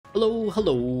Hello,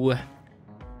 hello.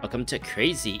 Welcome to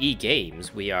Crazy E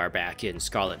Games. We are back in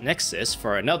Scarlet Nexus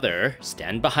for another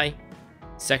standby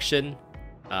section,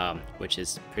 which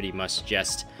is pretty much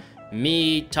just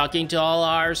me talking to all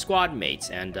our squad mates.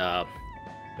 And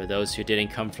for those who didn't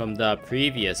come from the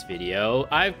previous video,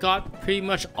 I've got pretty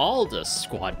much all the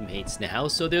squad mates now,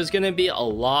 so there's gonna be a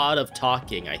lot of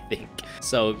talking, I think.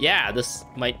 So yeah, this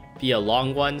might be a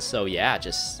long one, so yeah,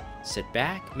 just sit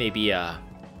back, maybe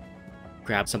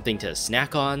grab something to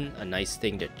snack on, a nice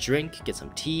thing to drink, get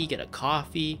some tea, get a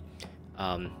coffee,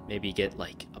 maybe get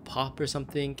like a pop or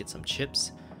something, get some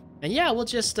chips. And yeah, we'll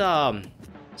just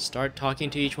start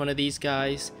talking to each one of these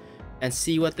guys and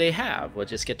see what they have. We'll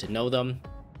just get to know them,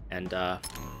 and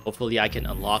hopefully I can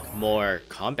unlock more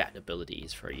combat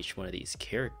abilities for each one of these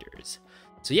characters.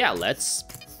 So yeah, let's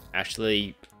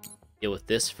actually deal with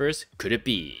this first. Could it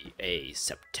be a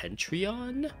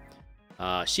Septentrion?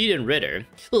 Shiden Ritter.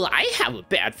 Well, I have a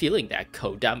bad feeling that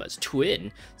Kodama's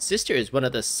twin sister is one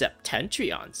of the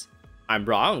Septentrions. I'm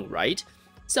wrong, right?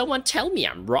 Someone tell me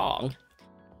I'm wrong.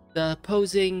 The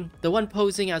one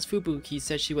posing as Fubuki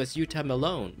said she was Yuta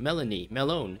Melanie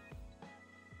Malone.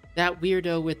 That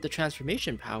weirdo with the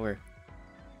transformation power.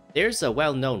 There's a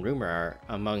well-known rumor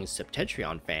among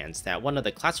Septentrion fans that one of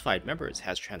the classified members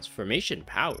has transformation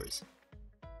powers.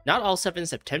 Not all 7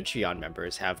 Septentrion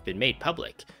members have been made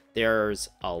public. There's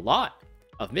a lot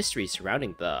of mystery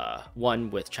surrounding the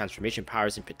one with transformation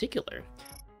powers in particular.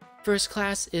 First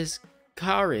class is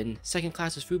Karin, second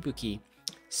class is Fubuki,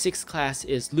 sixth class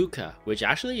is Luka, which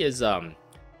actually is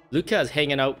Luka is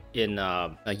hanging out in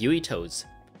Yuito's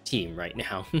team right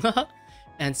now.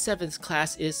 And seventh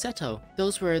class is Seto.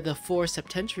 Those were the 4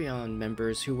 Septentrion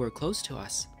members who were close to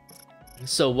us.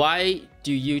 So why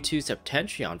do you two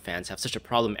Septentrion fans have such a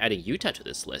problem adding Yuta to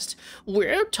this list?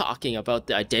 We're talking about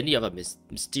the identity of a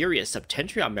mysterious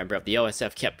Septentrion member of the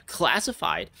OSF kept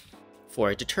classified.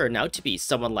 For it to turn out to be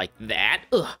someone like that?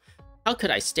 Ugh, how could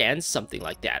I stand something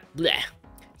like that? Blech.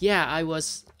 Yeah, it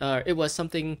was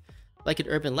something like an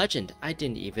urban legend. I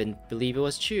didn't even believe it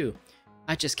was true.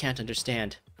 I just can't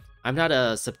understand. I'm not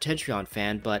a Septentrion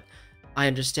fan, but I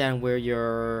understand where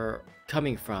you're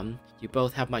coming from. You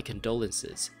both have my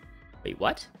condolences. Wait,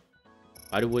 what?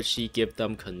 Why would she give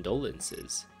them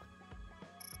condolences?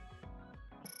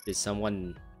 Did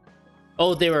someone...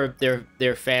 Oh,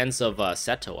 they're fans of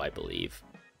Seto, I believe,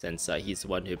 since he's the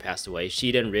one who passed away.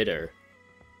 Shiden Ritter.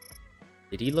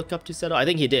 Did he look up to Seto? I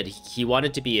think he did. He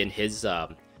wanted to be in his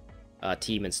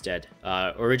team instead.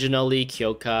 Originally,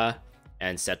 Kyoka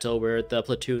and Seto were the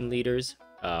platoon leaders,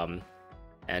 and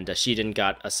Shiden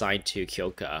got assigned to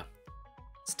Kyoka's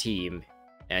team,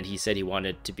 and he said he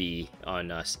wanted to be on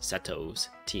Seto's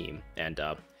team, and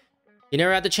he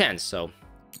never had the chance, so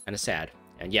kind of sad.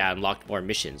 And yeah, unlocked more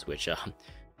missions, which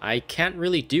I can't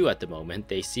really do at the moment.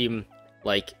 They seem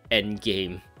like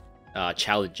endgame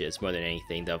challenges more than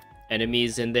anything. The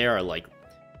enemies in there are like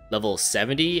level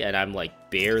 70, and I'm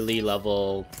like barely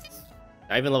level...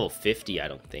 not even level 50, I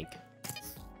don't think.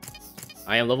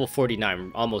 I am level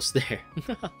 49, almost there.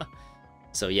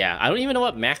 So yeah, I don't even know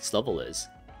what max level is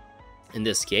in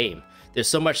this game. There's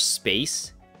so much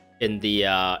space in the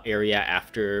area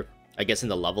after, I guess in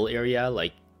the level area,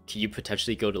 like, can you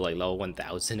potentially go to like level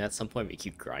 1000 at some point if you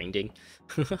keep grinding?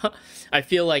 I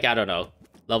feel like, I don't know,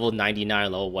 level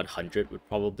 99, level 100 would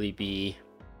probably be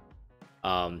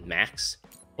max.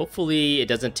 Hopefully it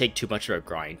doesn't take too much of a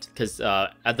grind, because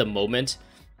at the moment,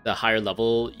 the higher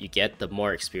level you get, the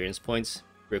more experience points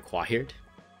required.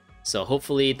 So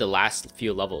hopefully the last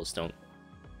few levels don't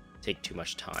take too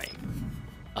much time.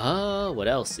 What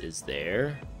else is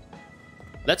there?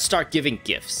 Let's start giving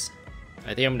gifts.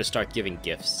 I think I'm gonna start giving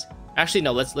gifts. Actually,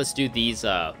 no, let's do these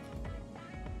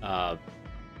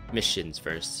missions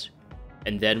first,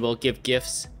 and then we'll give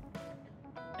gifts,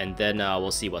 and then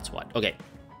we'll see what's what. Okay.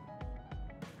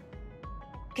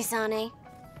 Kasane,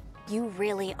 you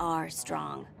really are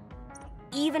strong.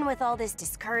 Even with all this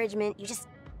discouragement, you just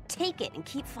take it and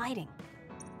keep fighting.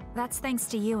 That's thanks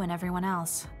to you and everyone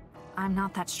else. I'm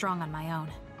not that strong on my own.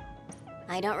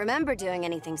 I don't remember doing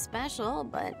anything special,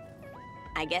 but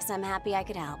I guess I'm happy I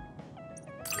could help.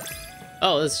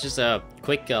 Oh, this is just a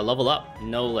quick level up.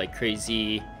 No like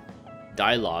crazy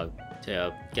dialogue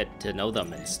to get to know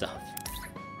them and stuff.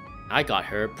 I got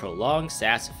her Prolonged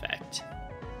Sass Effect,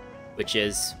 which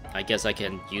is, I guess I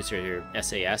can use her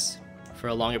SAS for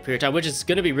a longer period of time, which is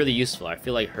going to be really useful. I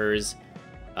feel like hers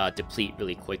deplete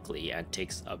really quickly and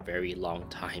takes a very long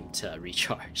time to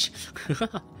recharge.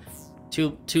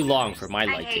 too long for my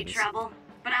likings. I hate trouble,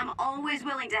 but I'm always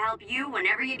willing to help you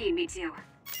whenever you need me to.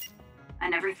 I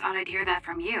never thought I'd hear that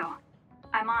from you.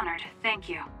 I'm honored, thank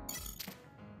you.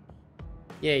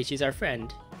 Yay, she's our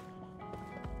friend.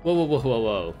 Whoa, whoa, whoa, whoa,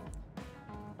 whoa.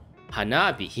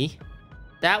 Hanabi?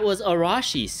 That was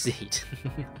Arashi's seat.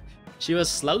 She was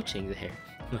slouching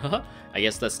there. I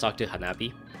guess let's talk to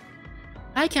Hanabi.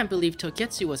 I can't believe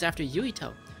Togetsu was after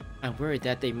Yuito. I'm worried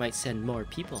that they might send more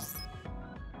people.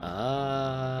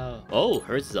 Oh,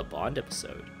 hers is a Bond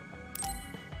episode.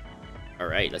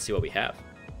 Alright, let's see what we have.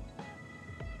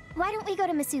 Why don't we go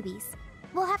to Masubi's?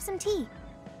 We'll have some tea.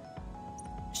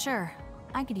 Sure,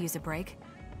 I could use a break.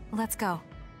 Let's go.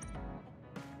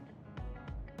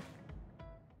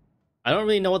 I don't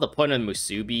really know what the point of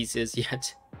Musubi's is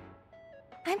yet.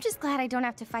 I'm just glad I don't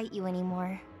have to fight you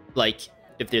anymore. Like,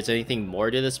 if there's anything more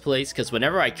to this place, because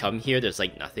whenever I come here, there's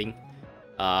like nothing.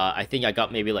 I think I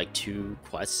got maybe like 2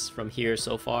 quests from here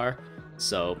so far.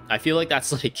 So I feel like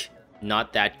that's like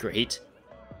not that great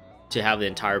to have the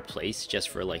entire place just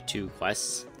for like 2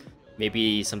 quests.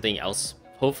 Maybe something else.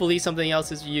 Hopefully something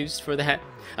else is used for that.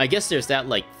 I guess there's that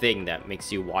like thing that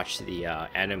makes you watch the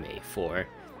anime for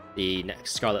the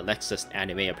Scarlet Nexus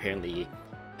anime. Apparently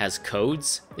has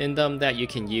codes in them that you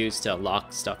can use to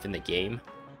unlock stuff in the game.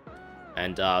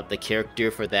 And the character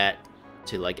for that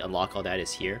to like unlock all that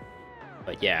is here.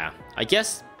 But yeah, I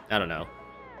guess, I don't know.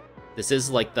 This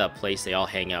is like the place they all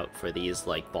hang out for these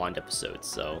like Bond episodes,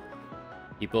 so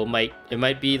it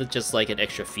might be just like an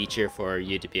extra feature for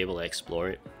you to be able to explore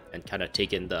it and kind of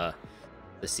take in the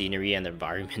scenery and the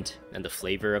environment and the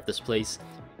flavor of this place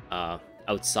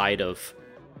outside of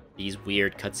these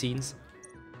weird cutscenes.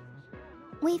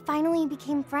 We finally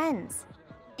became friends.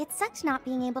 It sucked not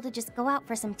being able to just go out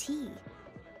for some tea.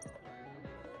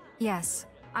 Yes,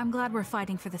 I'm glad we're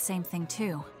fighting for the same thing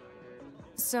too.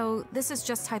 So, this is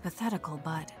just hypothetical,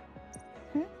 but...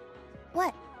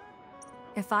 What?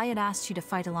 If I had asked you to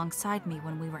fight alongside me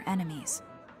when we were enemies,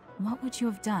 what would you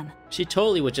have done? She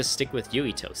totally would just stick with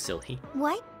Yuito, silly.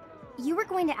 What? You were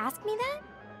going to ask me that?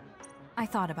 I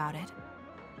thought about it.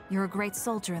 You're a great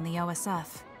soldier in the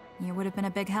OSF. You would have been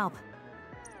a big help.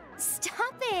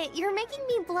 Stop it! You're making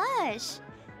me blush!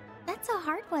 That's a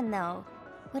hard one, though.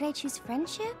 Would I choose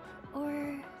friendship,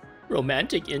 or...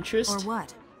 Romantic interest? Or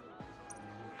what?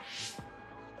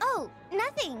 Oh,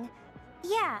 nothing!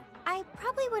 Yeah, I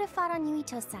probably would have fought on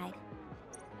Yuito's side.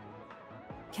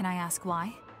 Can I ask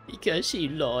why? Because she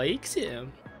likes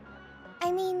him.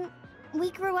 I mean,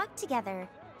 we grew up together.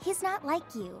 He's not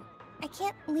like you. I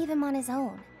can't leave him on his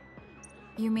own.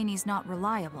 You mean he's not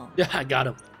reliable? Yeah, I got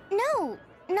him. No,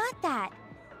 not that.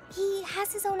 He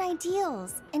has his own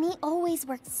ideals, and he always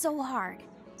works so hard.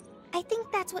 I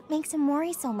think that's what makes him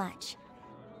worry so much.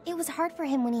 It was hard for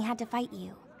him when he had to fight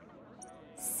you.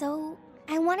 So,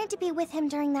 I wanted to be with him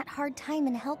during that hard time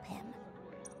and help him.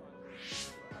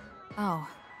 Oh.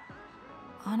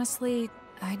 Honestly,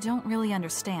 I don't really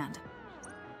understand.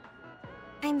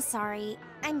 I'm sorry.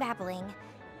 I'm babbling.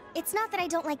 It's not that I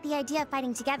don't like the idea of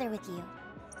fighting together with you.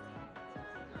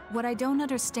 What I don't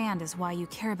understand is why you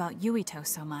care about Yuito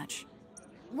so much.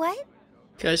 What?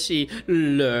 Because she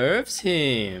loves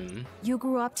him. You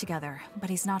grew up together, but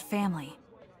he's not family.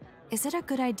 Is it a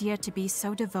good idea to be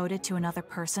so devoted to another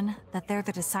person that they're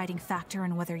the deciding factor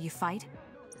in whether you fight?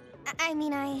 I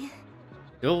mean,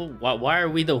 Yo, why are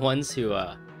we the ones who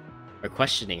are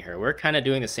questioning her? We're kind of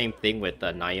doing the same thing with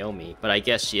Naomi, but I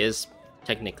guess she is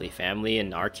technically family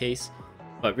in our case.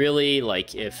 But really,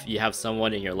 like, if you have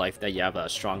someone in your life that you have a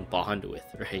strong bond with,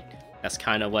 right? That's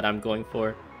kind of what I'm going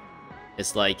for.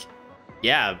 It's like,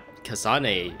 yeah,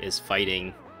 Kasane is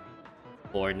fighting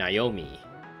for Naomi,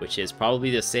 which is probably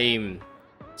the same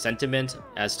sentiment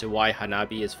as to why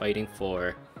Hanabi is fighting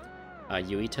for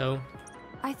Yuito.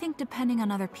 I think depending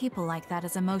on other people like that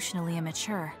is emotionally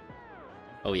immature.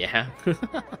 Oh yeah?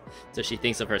 So she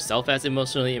thinks of herself as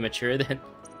emotionally immature then?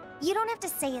 you don't have to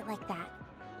say it like that.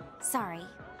 Sorry,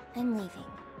 I'm leaving.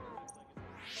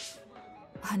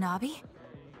 Hanabi?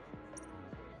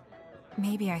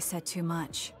 Maybe I said too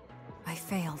much. I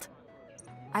failed.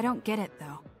 I don't get it,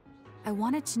 though. I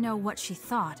wanted to know what she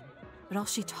thought, but all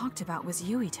she talked about was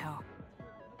Yuito.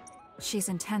 She's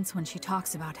intense when she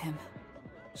talks about him.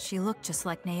 She looked just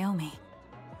like Naomi.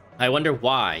 I wonder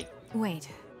why. Wait,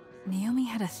 Naomi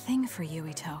had a thing for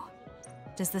Yuito.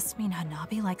 Does this mean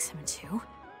Hanabi likes him too?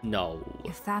 No.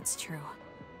 If that's true,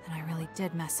 then I really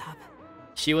did mess up.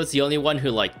 She was the only one who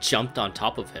like jumped on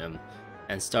top of him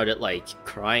and started like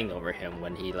crying over him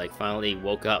when he like finally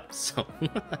woke up, so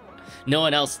no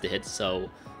one else did. So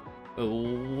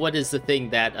what is the thing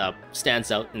that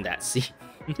stands out in that scene?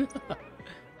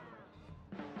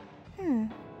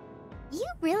 You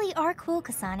really are cool,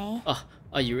 Kasane.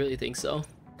 Oh, you really think so?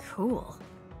 Cool.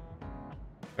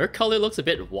 Her color looks a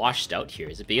bit washed out here.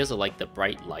 Is it because of like the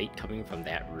bright light coming from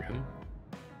that room?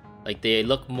 Like, they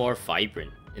look more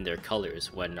vibrant in their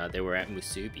colors when they were at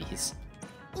Musubi's.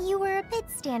 You were a bit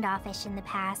standoffish in the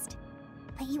past,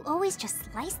 but you always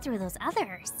just slice through those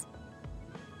others.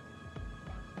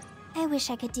 I wish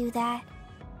I could do that.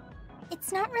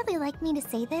 It's not really like me to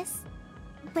say this,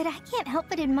 but I can't help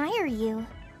but admire you.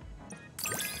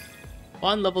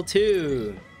 On level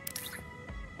 2!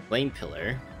 Flame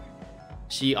Pillar.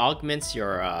 She augments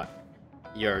your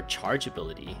charge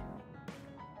ability.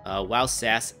 While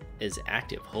SAS is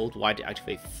active, hold Y to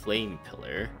activate Flame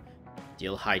Pillar.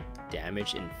 Deal high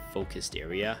damage in focused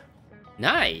area.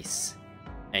 Nice!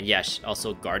 And yeah,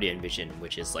 also Guardian Vision,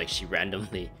 which is like she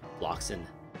randomly blocks an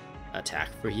attack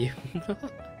for you.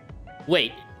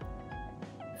 Wait.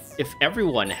 If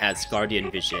everyone has Guardian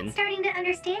Vision... I'm starting to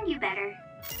understand you better.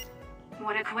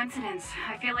 What a coincidence.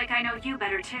 I feel like I know you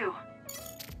better too.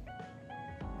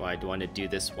 Why do I want to do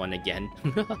this one again?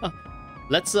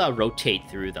 Let's rotate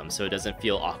through them so it doesn't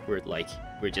feel awkward like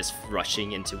we're just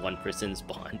rushing into one person's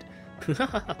bond.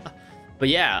 But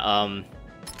yeah,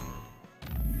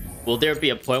 will there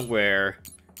be a point where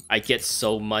I get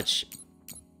so much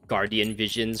Guardian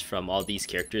Visions from all these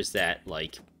characters that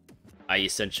like I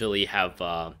essentially have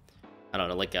I don't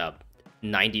know, like a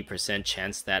 90%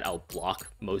 chance that I'll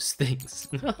block most things.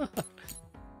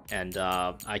 And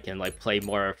I can like play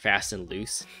more fast and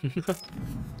loose.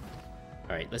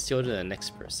 Alright, let's go to the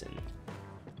next person.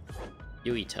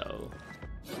 Yuito.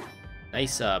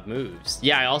 Nice moves.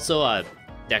 Yeah, I also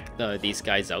decked these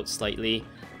guys out slightly.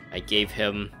 I gave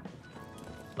him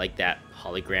like that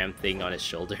hologram thing on his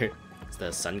shoulder. It's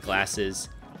the sunglasses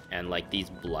and like these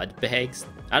blood bags.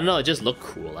 I don't know, it just looked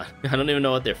cool. I don't even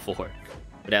know what they're for.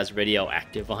 But it has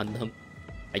radioactive on them.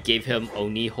 I gave him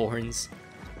Oni horns.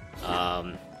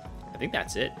 I think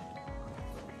that's it.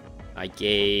 I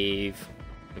gave...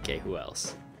 Okay, who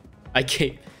else? I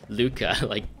gave Luka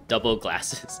like double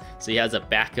glasses, so he has a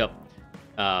backup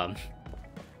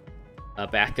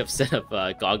set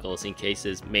of goggles in case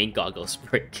his main goggles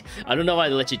break. I don't know why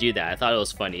they let you do that. I thought it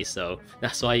was funny, so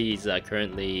that's why he's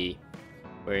currently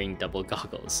wearing double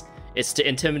goggles. It's to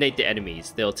intimidate the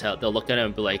enemies. They'll look at him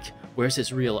and be like, "Where's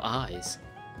his real eyes?"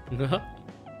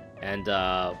 And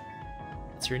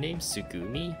what's her name?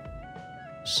 Tsugumi?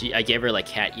 I gave her like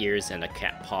cat ears and a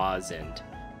cat paws and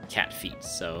cat feet,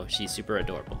 so she's super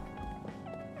adorable.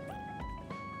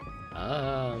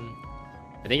 I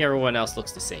think everyone else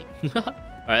looks the same. Alright,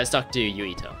 let's talk to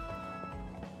Yuito.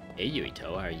 Hey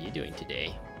Yuito, how are you doing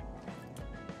today?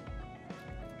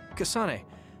 Kasane,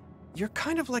 you're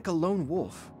kind of like a lone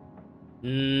wolf.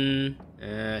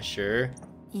 Sure.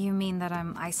 You mean that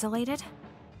I'm isolated?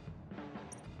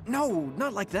 No,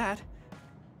 not like that.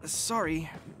 Sorry,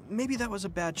 maybe that was a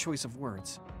bad choice of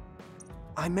words.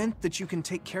 I meant that you can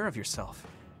take care of yourself.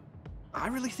 I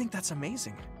really think that's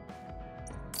amazing.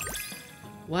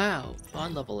 Wow,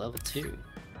 on level 2.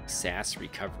 SAS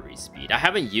recovery speed. I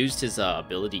haven't used his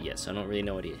ability yet, so I don't really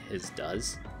know what his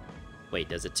does. Wait,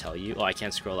 does it tell you? Oh, I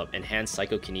can't scroll up. Enhanced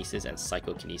psychokinesis and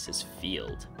psychokinesis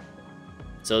field.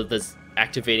 So does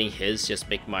activating his just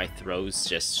make my throws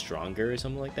just stronger or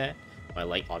something like that? My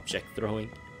like object throwing?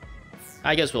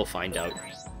 I guess we'll find out.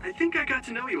 I think I got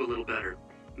to know you a little better.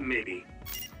 Maybe.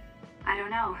 I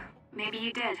don't know. Maybe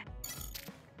you did.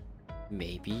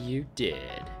 Maybe you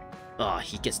did. Oh,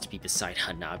 he gets to be beside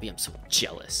Hanabi. I'm so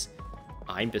jealous.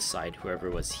 I'm beside whoever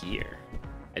was here.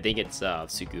 I think it's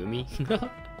Tsugumi.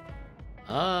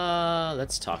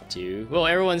 Let's talk to... Well,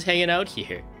 everyone's hanging out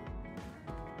here.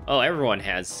 Oh, everyone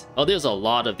has... Oh, there's a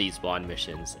lot of these bond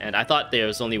missions. And I thought there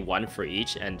was only one for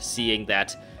each. And seeing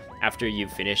that after you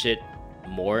finish it,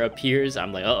 more appears,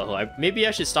 I'm like, uh-oh, maybe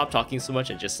I should stop talking so much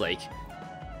and just like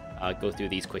go through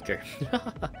these quicker.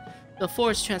 The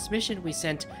forced transmission we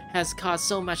sent has caused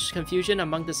so much confusion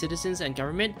among the citizens and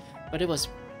government, but it was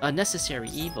a necessary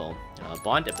evil.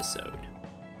 Bond episode.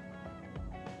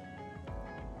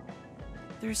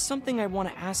 There's something I want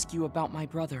to ask you about my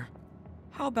brother.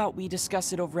 How about we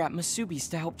discuss it over at Musubi's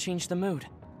to help change the mood?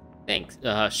 Thanks.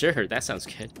 Sure, that sounds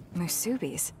good.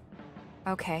 Musubi's?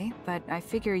 Okay, but I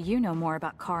figure you know more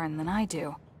about Karin than I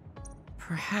do.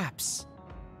 Perhaps.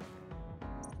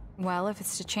 Well, if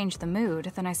it's to change the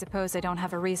mood, then I suppose I don't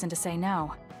have a reason to say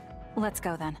no. Let's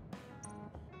go then.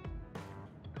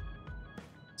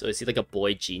 So is he like a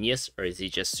boy genius, or is he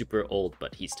just super old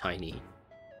but he's tiny?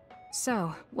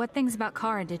 So, what things about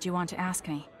Karin did you want to ask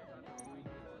me?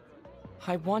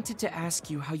 I wanted to ask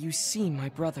you how you see my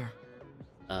brother.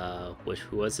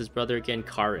 Who was his brother again?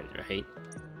 Karin, right?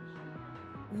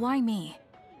 Why me?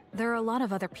 There are a lot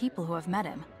of other people who have met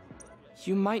him.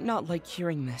 You might not like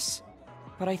hearing this,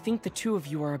 but I think the two of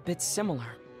you are a bit similar.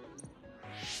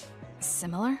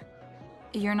 Similar?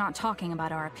 You're not talking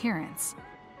about our appearance.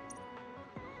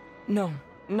 No,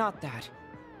 not that.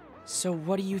 So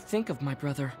what do you think of my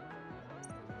brother?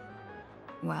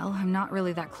 Well, I'm not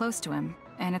really that close to him,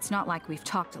 and it's not like we've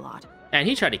talked a lot. And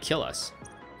he tried to kill us.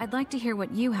 I'd like to hear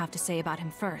what you have to say about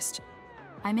him first.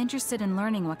 I'm interested in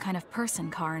learning what kind of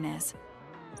person Karin is.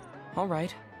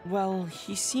 Alright. Well,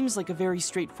 he seems like a very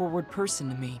straightforward person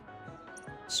to me.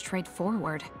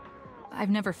 Straightforward? I've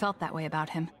never felt that way about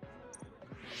him.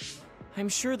 I'm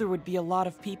sure there would be a lot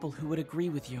of people who would agree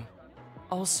with you.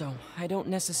 Also, I don't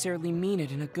necessarily mean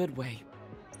it in a good way.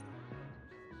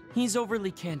 He's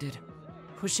overly candid,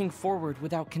 pushing forward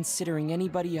without considering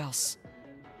anybody else.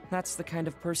 That's the kind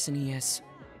of person he is.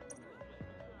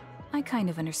 I kind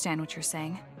of understand what you're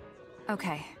saying.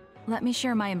 Okay, let me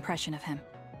share my impression of him.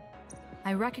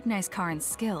 I recognize Karin's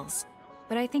skills,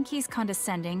 but I think he's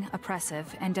condescending,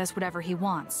 oppressive, and does whatever he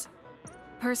wants.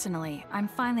 Personally, I'm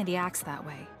fine that he acts that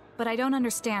way, but I don't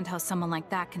understand how someone like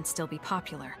that can still be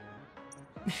popular.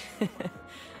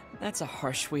 That's a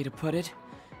harsh way to put it.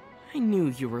 I knew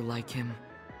you were like him.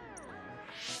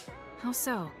 How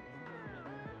so?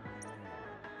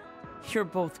 You're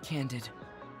both candid.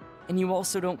 And you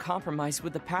also don't compromise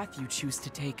with the path you choose to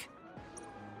take.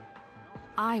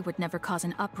 I would never cause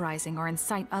an uprising or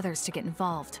incite others to get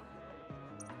involved.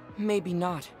 Maybe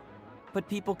not, but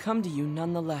people come to you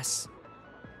nonetheless.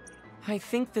 I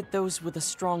think that those with a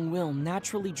strong will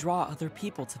naturally draw other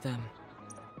people to them.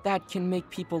 That can make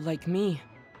people like me,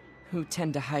 who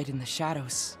tend to hide in the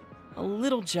shadows, a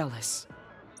little jealous.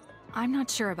 I'm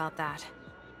not sure about that.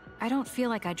 I don't feel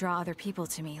like I draw other people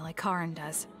to me like Karin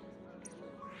does.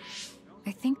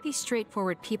 I think these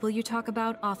straightforward people you talk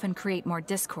about often create more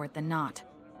discord than not.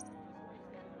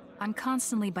 I'm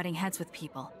constantly butting heads with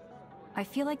people. I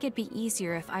feel like it'd be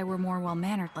easier if I were more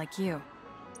well-mannered like you.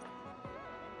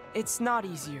 It's not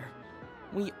easier.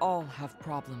 We all have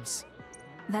problems.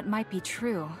 That might be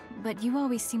true, but you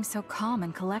always seem so calm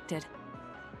and collected.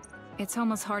 It's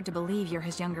almost hard to believe you're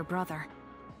his younger brother.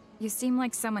 You seem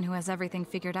like someone who has everything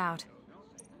figured out.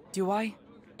 Do I?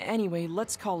 Anyway,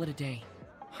 let's call it a day.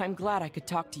 I'm glad I could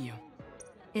talk to you.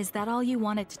 Is that all you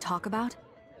wanted to talk about?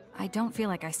 I don't feel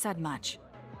like I said much.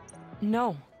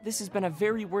 No, this has been a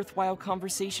very worthwhile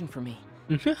conversation for me.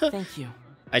 Thank you.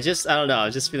 I don't know,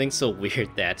 I'm just feeling so weird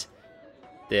that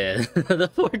the the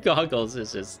 4 goggles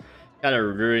is just kind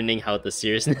of ruining how the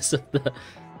seriousness of the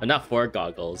not 4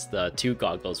 goggles, the 2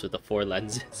 goggles with the 4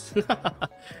 lenses.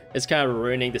 It's kind of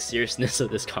ruining the seriousness of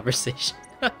this conversation.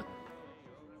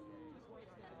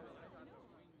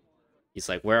 He's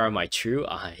like, where are my true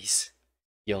eyes?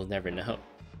 You'll never know.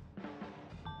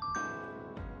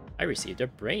 I received a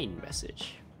brain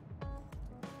message.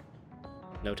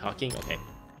 No talking? Okay.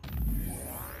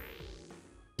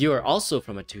 You are also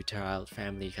from a 2-child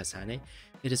family, Kasane.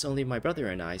 It is only my brother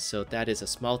and I, so that is a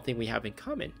small thing we have in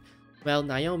common. Well,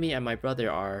 Naomi and my brother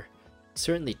are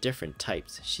certainly different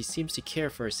types. She seems to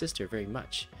care for her sister very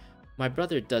much. My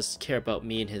brother does care about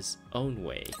me in his own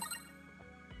way.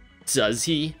 Does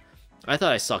he? I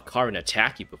thought I saw Karin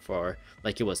attack you before,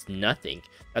 like it was nothing.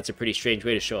 That's a pretty strange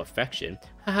way to show affection.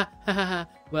 Haha, haha.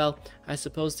 Well, I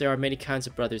suppose there are many kinds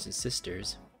of brothers and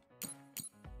sisters.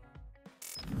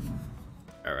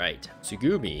 Alright,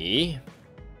 Tsugumi, how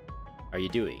are you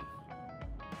doing?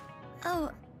 Oh,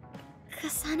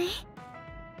 Kasane?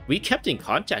 We kept in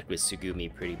contact with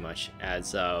Tsugumi pretty much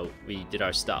as we did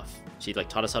our stuff. She like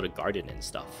taught us how to garden and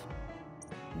stuff.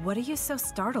 What are you so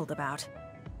startled about?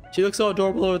 She looks so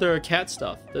adorable with her cat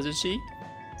stuff, doesn't she?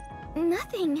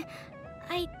 Nothing.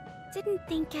 I didn't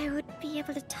think I would be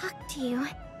able to talk to you.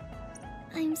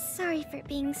 I'm sorry for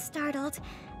being startled,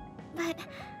 but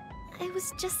I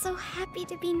was just so happy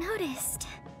to be noticed.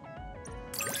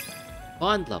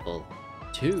 Bond level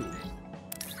 2.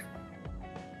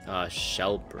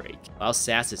 Shell break. While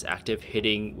Sass is active,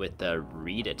 hitting with the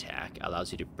read attack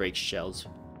allows you to break shells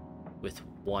with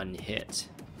 1 hit.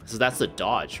 So that's the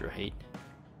dodge, right?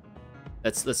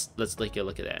 Let's take a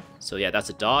look at that. So yeah, that's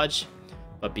a dodge,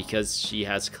 but because she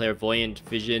has clairvoyant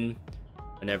vision,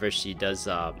 whenever she does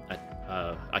a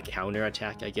counter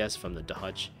attack, I guess, from the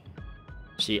dodge,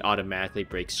 she automatically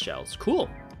breaks shells. Cool.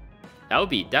 That would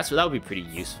be pretty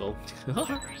useful.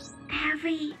 Have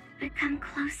we become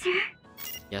closer?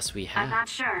 Yes, we I'm have. not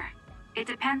sure. It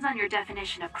depends on your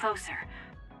definition of closer.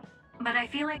 But I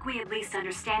feel like we at least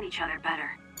understand each other better.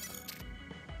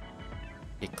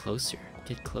 Get closer,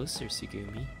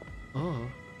 Tsugumi. Oh.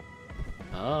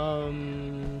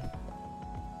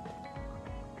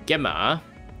 Gemma.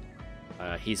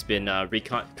 He's been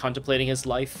contemplating his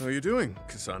life. How are you doing,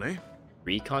 Kasane?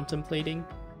 Recontemplating?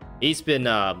 He's been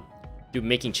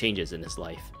making changes in his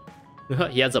life.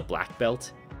 He has a black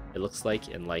belt, it looks like,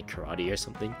 in like karate or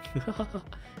something.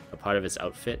 A part of his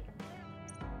outfit.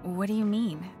 What do you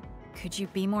mean? Could you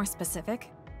be more specific?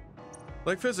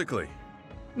 Like physically?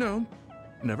 No,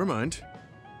 never mind.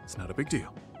 It's not a big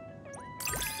deal.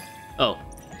 Oh,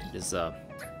 there's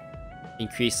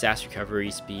increased SAS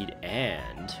recovery speed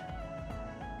and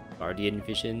Guardian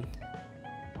vision.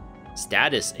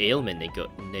 Status ailment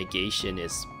negation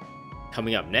is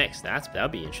coming up next. That'll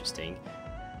be interesting.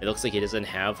 It looks like he doesn't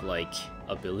have like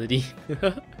ability.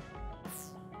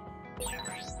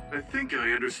 I think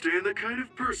I understand the kind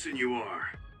of person you are.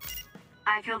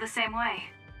 I feel the same way.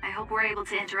 I hope we're able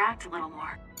to interact a little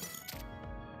more.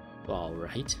 All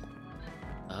right.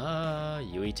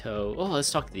 Yuito. Oh,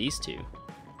 let's talk to these two.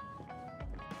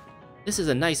 This is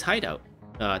a nice hideout.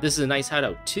 This is a nice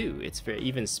hideout too. It's very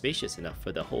even spacious enough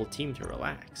for the whole team to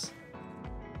relax.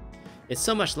 It's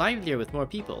so much livelier with more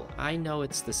people. I know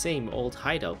it's the same old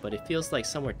hideout, but it feels like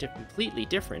somewhere completely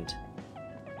different.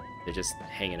 They're just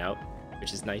hanging out,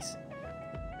 which is nice.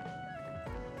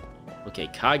 Okay,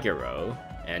 Kagero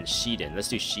and Shiden. Let's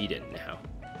do Shiden now.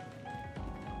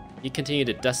 You continue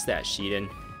to dust that, Shiden.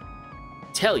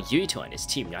 Tell Yuito and his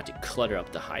team not to clutter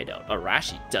up the hideout.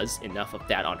 Arashi does enough of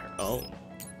that on her own.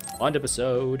 On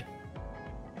episode.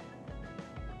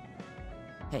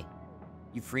 Hey,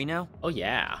 you free now? Oh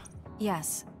yeah.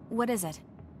 Yes. What is it?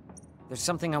 There's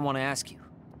something I want to ask you.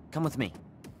 Come with me.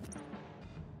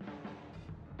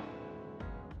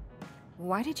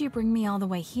 Why did you bring me all the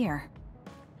way here?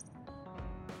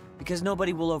 Because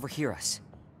nobody will overhear us.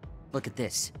 Look at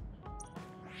this.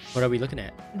 What are we looking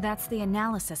at? That's the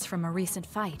analysis from a recent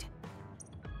fight.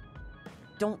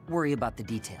 Don't worry about the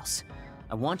details.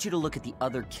 I want you to look at the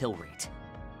other kill rate.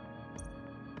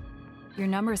 Your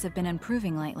numbers have been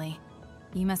improving lately.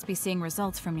 You must be seeing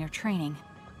results from your training.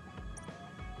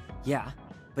 Yeah,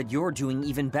 but you're doing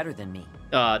even better than me.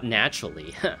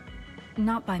 Naturally.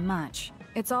 Not by much.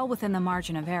 It's all within the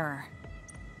margin of error.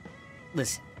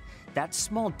 Listen, that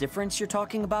small difference you're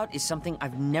talking about is something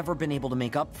I've never been able to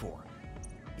make up for.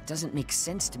 It doesn't make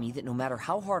sense to me that no matter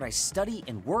how hard I study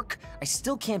and work, I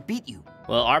still can't beat you.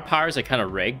 Well, our powers are kind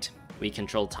of rigged. We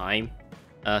control time,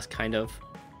 kind of.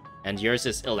 And yours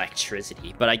is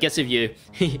electricity. But I guess if you...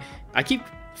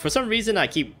 For some reason, I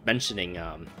keep mentioning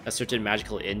a certain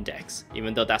magical index,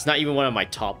 even though that's not even one of my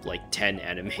top, like, 10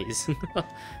 animes.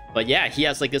 But yeah, he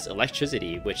has, like, this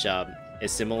electricity, which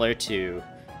is similar to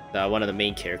one of the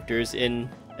main characters in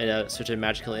a certain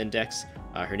magical index.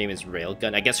 Her name is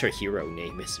Railgun. I guess her hero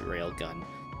name is Railgun,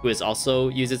 who also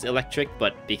uses electric,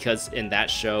 but because in that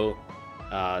show,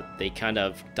 they kind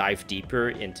of dive deeper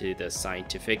into the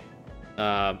scientific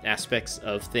aspects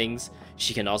of things,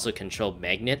 she can also control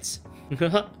magnets,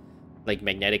 like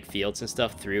magnetic fields and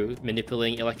stuff through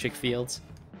manipulating electric fields.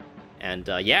 And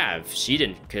yeah, if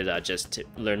Shiden could just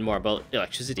learn more about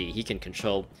electricity, he can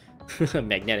control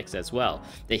magnetics as well.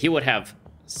 Then he would have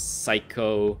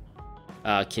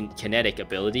kinetic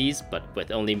abilities, but with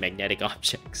only magnetic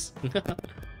objects.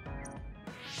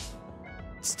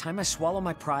 It's time I swallow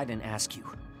my pride and ask you,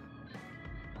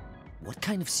 what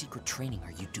kind of secret training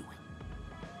are you doing?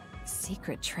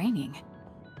 Secret training?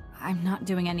 I'm not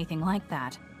doing anything like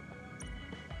that.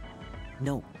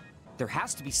 No, there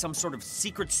has to be some sort of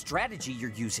secret strategy you're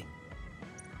using.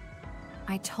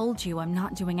 I told you I'm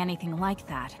not doing anything like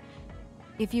that.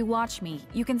 If you watch me,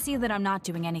 you can see that I'm not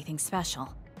doing anything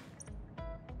special.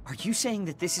 Are you saying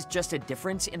that this is just a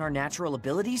difference in our natural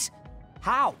abilities?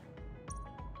 How?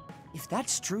 If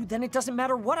that's true, then it doesn't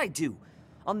matter what I do.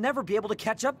 I'll never be able to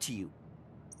catch up to you.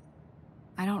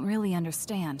 I don't really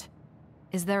understand.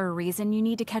 Is there a reason you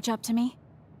need to catch up to me?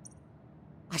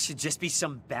 I should just be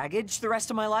some baggage the rest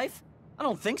of my life? I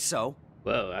don't think so.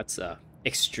 Whoa, that's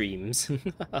extremes.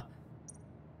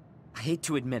 I hate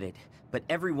to admit it, but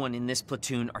everyone in this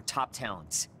platoon are top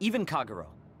talents, even Kagero.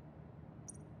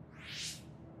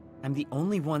 I'm the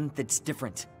only one that's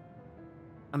different.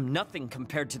 I'm nothing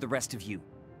compared to the rest of you.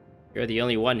 You're the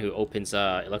only one who opens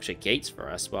electric gates for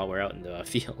us while we're out in the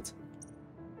field.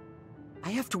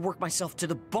 I have to work myself to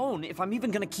the bone if I'm even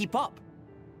gonna keep up.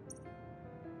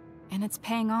 And it's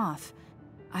paying off.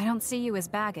 I don't see you as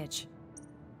baggage.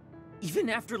 Even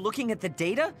after looking at the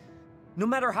data? No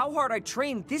matter how hard I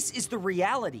train, this is the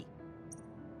reality.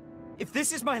 If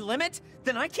this is my limit,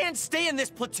 then I can't stay in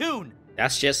this platoon!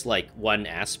 That's just like one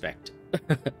aspect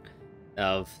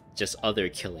of just other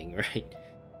killing, right?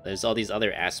 There's all these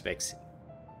other aspects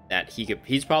that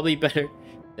he's probably better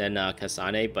than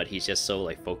Kasane, but he's just so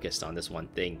like focused on this one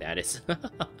thing that is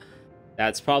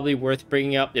That's probably worth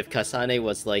bringing up. If Kasane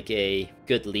was like a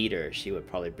good leader, she would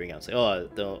probably bring up, say, oh,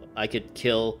 though I could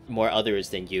kill more others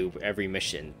than you every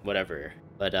mission, whatever.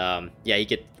 But yeah, he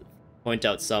could point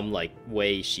out some like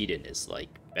way Shiden is like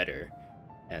better,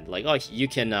 and like, oh, you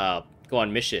can go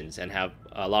on missions and have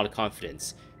a lot of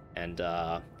confidence and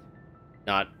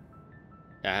not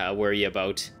worry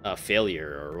about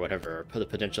failure or whatever, or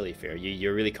potentially failure.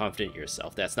 You're really confident in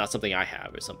yourself. That's not something I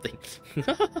have or something.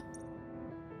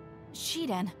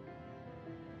 Shiden.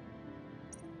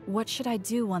 What should I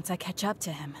do once I catch up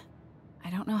to him? I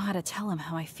don't know how to tell him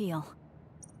how I feel.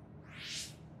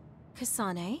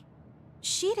 Kasane?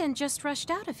 Shiden just rushed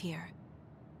out of here.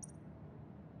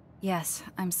 Yes,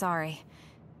 I'm sorry.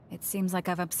 It seems like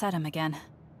I've upset him again.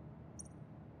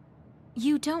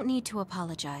 You don't need to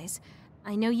apologize.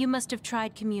 I know you must have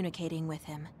tried communicating with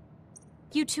him.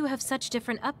 You two have such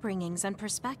different upbringings and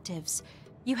perspectives.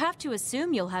 You have to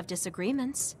assume you'll have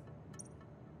disagreements.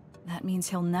 That means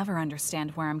he'll never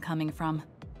understand where I'm coming from.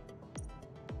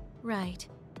 Right.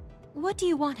 What do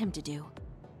you want him to do?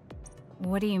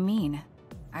 What do you mean?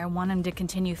 I want him to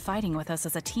continue fighting with us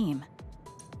as a team.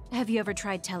 Have you ever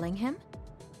tried telling him?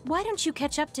 Why don't you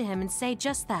catch up to him and say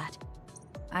just that?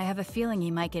 I have a feeling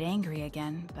he might get angry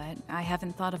again, but I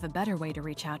haven't thought of a better way to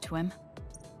reach out to him.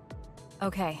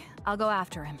 Okay, I'll go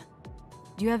after him.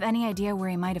 Do you have any idea where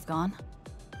he might have gone?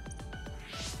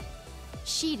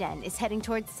 Shiden is heading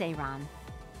towards Seiran.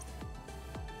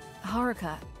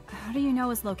 Haruka, how do you know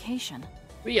his location?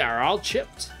 We are all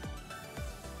chipped.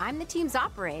 I'm the team's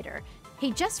operator.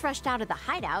 He just rushed out of the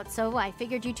hideout, so I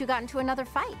figured you two got into another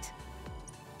fight.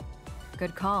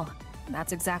 Good call.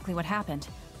 That's exactly what happened.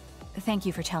 Thank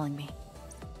you for telling me.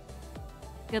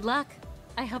 Good luck.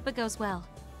 I hope it goes well.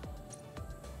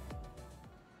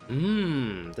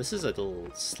 This is a little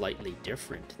slightly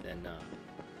different than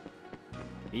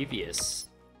previous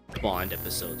Bond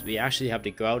episodes. We actually have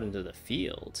to go out into the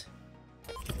field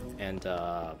and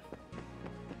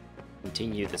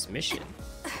continue this mission.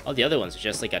 All the other ones are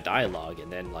just like a dialogue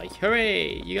and then like,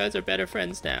 hooray, you guys are better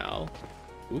friends now.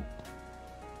 Oop.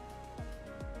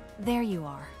 There you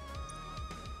are.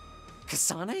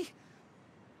 Kasane?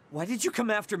 Why did you come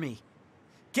after me?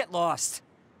 Get lost.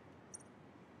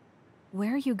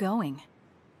 Where are you going?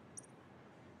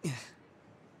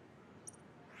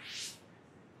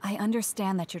 I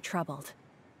understand that you're troubled.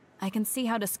 I can see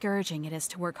how discouraging it is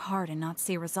to work hard and not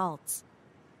see results.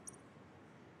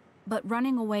 But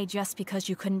running away just because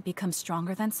you couldn't become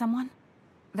stronger than someone?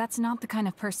 That's not the kind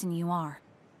of person you are.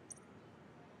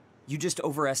 You just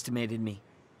overestimated me.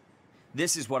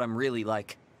 This is what I'm really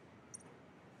like.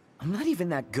 I'm not even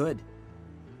that good.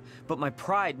 But my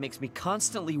pride makes me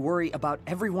constantly worry about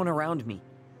everyone around me.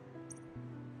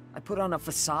 I put on a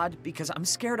facade because I'm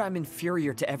scared I'm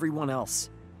inferior to everyone else.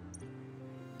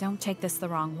 Don't take this the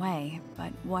wrong way,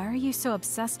 but why are you so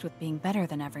obsessed with being better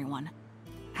than everyone?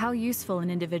 How useful an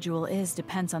individual is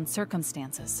depends on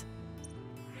circumstances.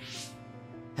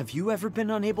 Have you ever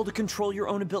been unable to control your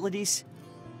own abilities?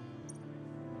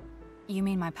 You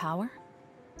mean my power?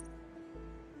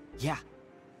 Yeah.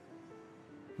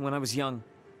 When I was young,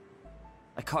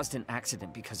 I caused an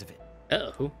accident because of it.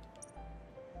 Oh.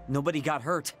 Nobody got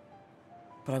hurt,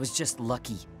 but I was just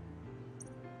lucky.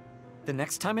 The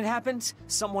next time it happens,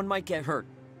 someone might get hurt.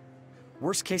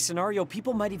 Worst case scenario,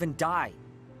 people might even die.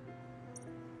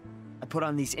 I put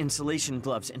on these insulation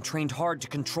gloves and trained hard to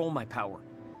control my power.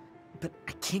 But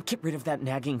I can't get rid of that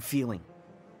nagging feeling.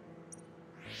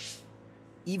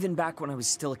 Even back when I was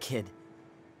still a kid,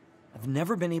 I've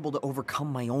never been able to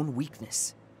overcome my own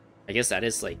weakness. I guess that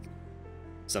is like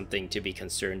something to be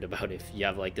concerned about if you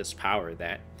have like this power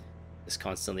that is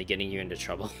constantly getting you into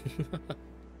trouble.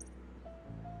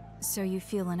 So you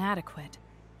feel inadequate?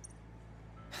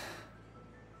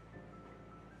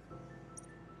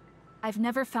 I've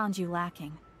never found you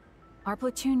lacking. Our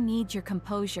platoon needs your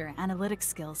composure, analytic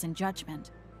skills, and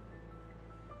judgment.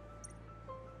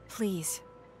 Please,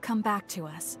 come back to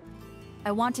us.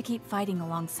 I want to keep fighting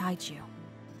alongside you.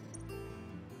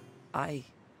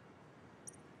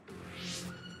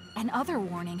 Another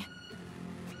warning.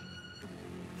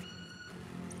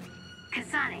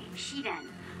 Kasane, Shiden.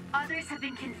 Others have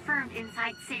been confirmed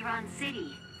inside Seiran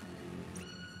City.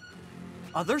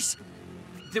 Others?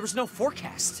 There was no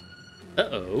forecast.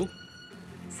 Uh-oh.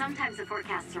 Sometimes the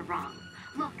forecasts are wrong.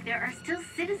 Look, there are still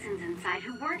citizens inside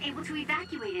who weren't able to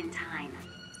evacuate in time.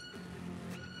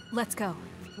 Let's go.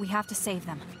 We have to save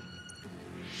them.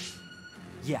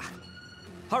 Yeah.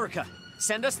 Haruka,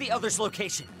 send us the others'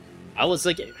 location. I was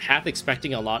like half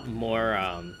expecting a lot more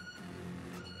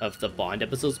of the Bond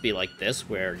episodes to be like this,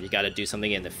 where you gotta do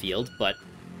something in the field, but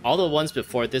all the ones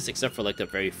before this, except for like the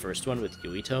very first one with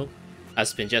Yuito,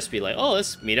 has been just be like, oh,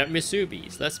 let's meet at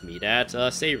Misubi's, let's meet at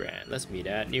Seiran, let's meet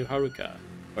at New Haruka,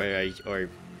 or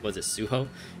was it Suho,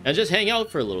 and just hang out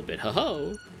for a little bit.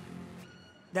 Ho-ho!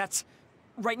 That's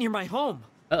right near my home.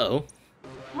 Uh-oh.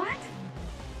 What?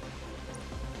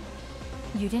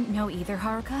 You didn't know either,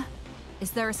 Haruka?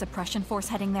 Is there a suppression force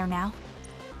heading there now?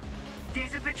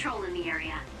 There's a patrol in the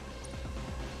area.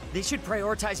 They should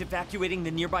prioritize evacuating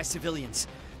the nearby civilians.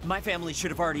 My family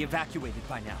should have already evacuated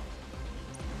by now.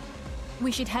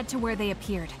 We should head to where they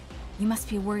appeared. You must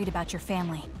be worried about your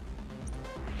family.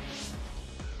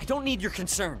 I don't need your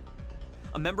concern.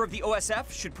 A member of the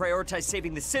OSF should prioritize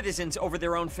saving the citizens over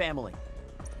their own family.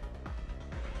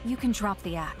 You can drop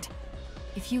the act.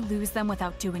 If you lose them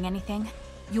without doing anything,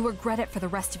 you'll regret it for the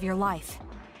rest of your life.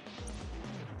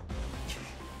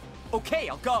 Okay,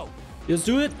 I'll go. Let's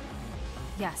do it.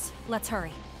 Yes, let's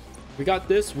hurry. We got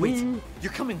this. Wait,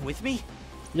 you're coming with me?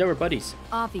 Yeah, we're buddies.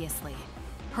 Obviously.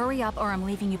 Hurry up or I'm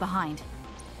leaving you behind.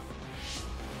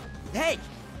 Hey!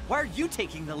 Why are you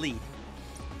taking the lead?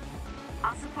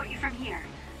 I'll support you from here.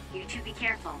 You two be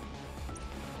careful.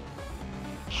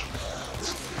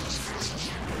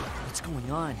 What's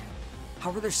going on?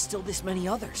 How are there still this many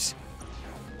others?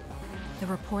 The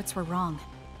reports were wrong.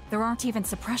 There aren't even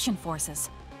suppression forces.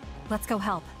 Let's go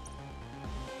help.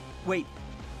 Wait,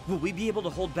 will we be able to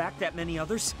hold back that many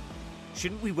others?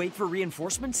 Shouldn't we wait for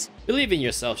reinforcements? Believe in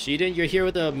yourself, Shiden. You're here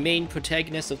with the main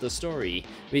protagonist of the story.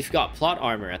 We've got plot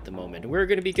armor at the moment. We're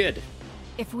gonna be good.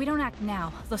 If we don't act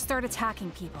now, they'll start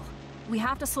attacking people. We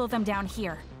have to slow them down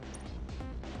here.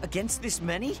 Against this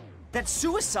many? That's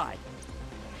suicide!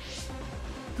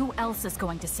 Who else is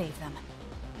going to save them?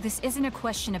 This isn't a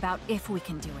question about if we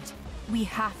can do it. We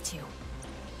have to.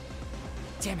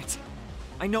 Damn it.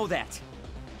 I know that.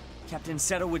 Captain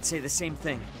Seto would say the same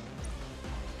thing.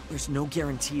 There's no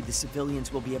guarantee the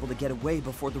civilians will be able to get away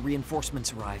before the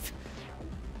reinforcements arrive.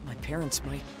 My parents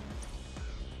might.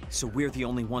 So we're the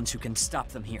only ones who can stop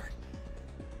them here.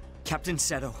 Captain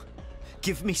Seto,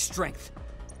 give me strength.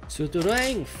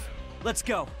 Strength. Let's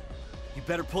go. You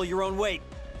better pull your own weight.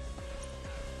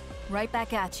 Right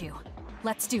back at you.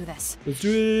 Let's do this. Let's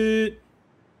do it.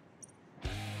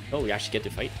 Oh, we actually get to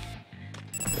fight.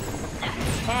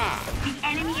 Ah. The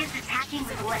enemy is attacking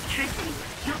with electricity.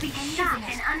 You'll be shocked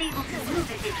and unable to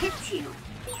move if it hits you.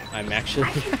 I'm actually...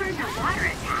 I prefer the water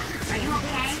attack. Are you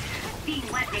okay? Being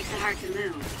wet makes it hard to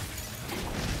move.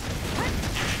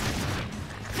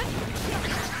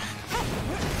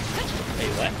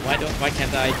 Wait, what? Why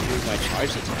can't I do my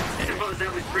charge attack? I suppose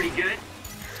that was pretty good.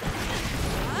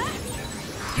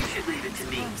 You should leave it to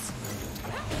me.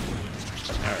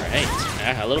 Alright.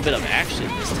 A little bit of action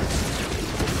this time.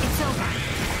 It's over.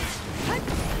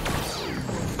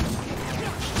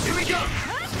 Here we go!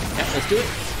 Yeah, let's do it.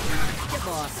 Get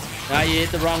lost. Ah, you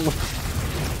hit the wrong one.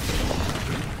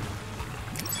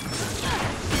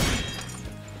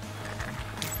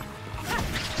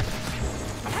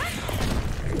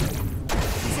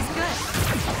 This is good.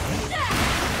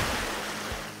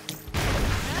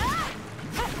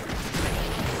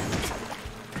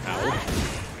 Ow.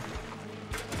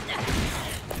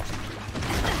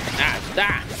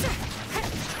 Ah!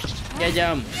 Get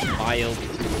him! Bile.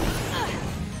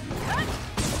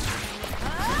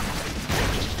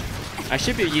 I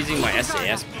should be using my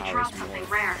SAS powers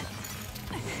more.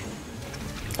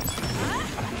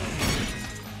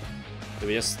 Do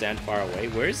we just stand far away?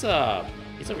 Where's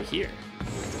he's over here.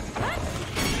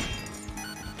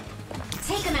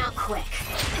 Take him out quick.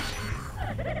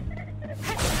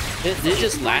 Did they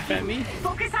just laugh at me?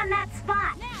 Focus on that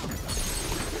spot.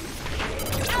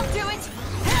 I'll do it.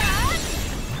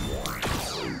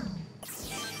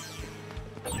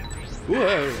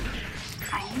 Whoa!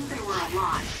 I knew there were a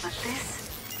lot, but this...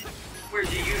 Where's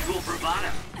your usual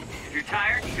bravado? If you're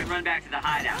tired, you can run back to the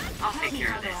hideout. I'll take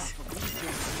care of this.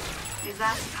 Is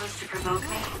that supposed to provoke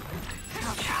me?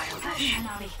 How childish.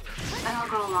 Then I'll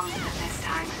go along with it this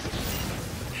time.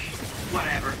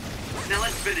 Whatever. Now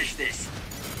let's finish this.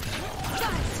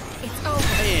 It's over.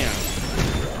 Damn.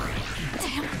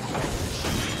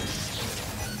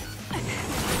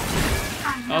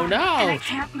 Oh no! I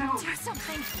can't move. Do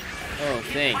something. Oh,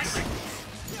 thanks.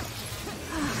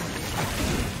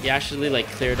 He actually like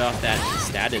cleared off that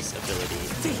status ability.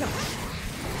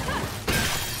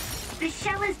 The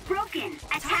shell is broken.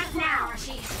 Attack now.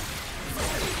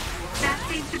 That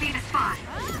seems to be the spot.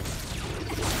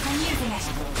 I'm using it.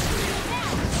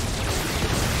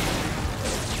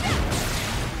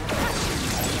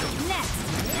 Next.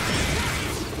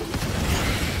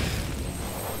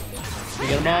 We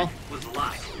get them all? Was a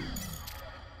lot.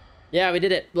 Yeah, we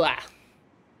did it. Blah.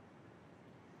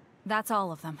 That's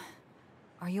all of them.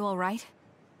 Are you all right?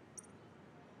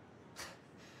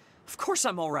 Of course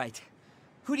I'm all right.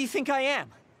 Who do you think I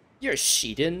am? You're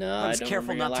Shiden. I was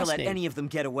careful not to let name. any of them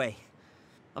get away.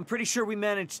 I'm pretty sure we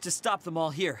managed to stop them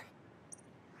all here.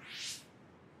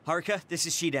 Haruka, this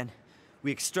is Shiden.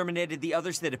 We exterminated the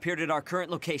others that appeared at our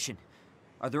current location.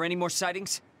 Are there any more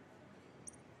sightings?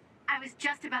 I was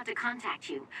just about to contact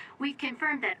you. We've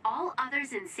confirmed that all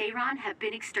others in Seiran have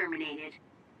been exterminated.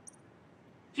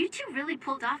 You two really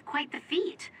pulled off quite the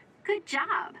feat. Good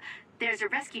job. There's a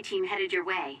rescue team headed your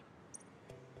way.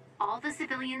 All the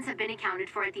civilians have been accounted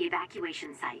for at the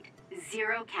evacuation site.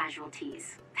 0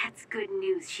 casualties. That's good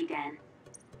news, Shiden.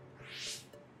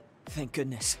 Thank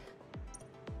goodness.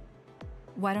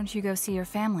 Why don't you go see your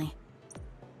family?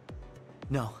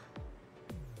 No.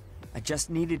 I just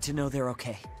needed to know they're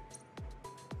okay.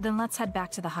 Then let's head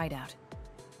back to the hideout.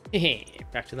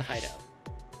 Back to the hideout.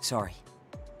 Sorry.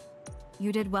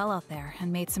 You did well out there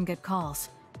and made some good calls.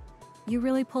 You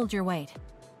really pulled your weight.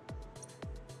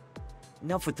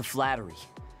 Enough with the flattery.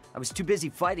 I was too busy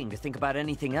fighting to think about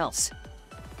anything else.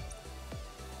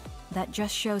 That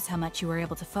just shows how much you were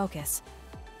able to focus.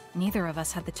 Neither of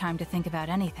us had the time to think about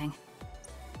anything.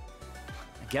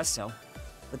 I guess so.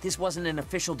 But this wasn't an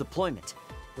official deployment.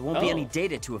 There won't be any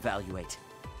data to evaluate.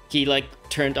 He like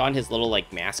turned on his little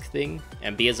like mask thing,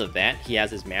 and because of that, he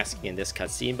has his mask in this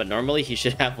cutscene. But normally he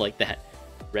should have like that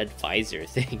red visor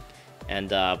thing and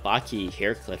Baki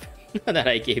hair clip that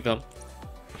I gave him.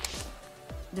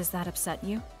 Does that upset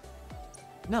you?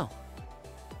 No.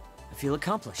 I feel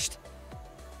accomplished.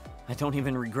 I don't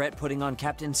even regret putting on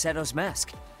Captain Seto's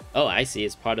mask. Oh, I see.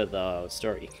 It's part of the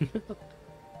story.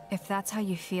 If that's how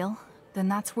you feel, then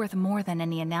that's worth more than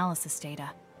any analysis data.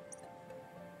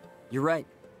 You're right.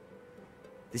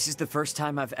 This is the first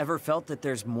time I've ever felt that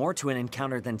there's more to an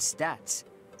encounter than stats.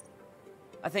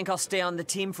 I think I'll stay on the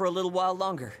team for a little while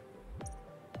longer.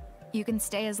 You can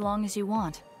stay as long as you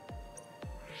want.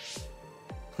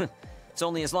 It's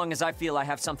only as long as I feel I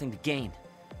have something to gain.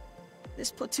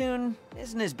 This platoon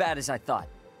isn't as bad as I thought.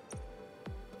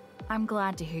 I'm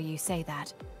glad to hear you say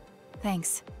that.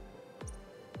 Thanks.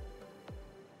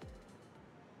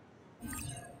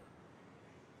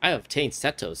 I obtained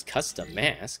Seto's custom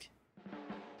mask.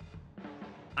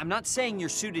 I'm not saying you're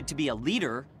suited to be a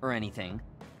leader or anything.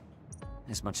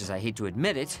 As much as I hate to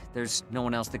admit it, there's no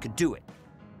one else that could do it.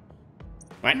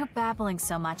 What? You're babbling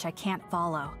so much I can't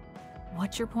follow.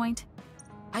 What's your point?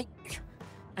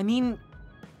 I mean,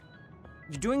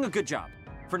 you're doing a good job.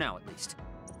 For now, at least.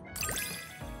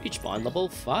 Reach bond level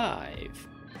 5.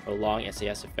 Prolong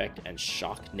SAS effect and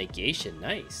shock negation.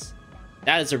 Nice.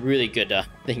 That is a really good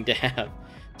thing to have.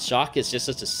 Shock is just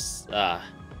such a...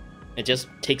 it just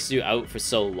takes you out for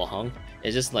so long.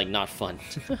 It's just like not fun.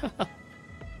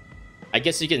 I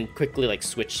guess you can quickly like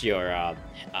switch your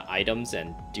items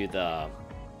and do the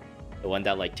one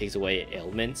that like takes away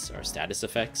ailments or status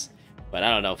effects. But I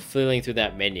don't know, flailing through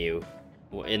that menu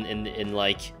in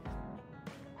like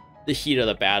the heat of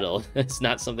the battle, it's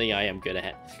not something I am good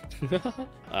at.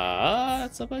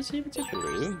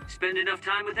 Spend enough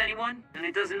time with anyone, and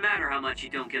it doesn't matter how much you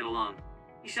don't get along.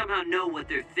 You somehow know what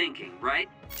they're thinking, right?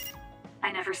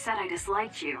 I never said I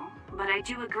disliked you, but I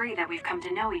do agree that we've come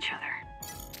to know each other.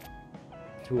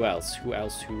 Who else?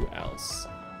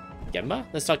 Gemma?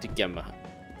 Let's talk to Gemma.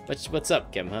 What's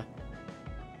up, Gemma?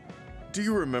 Do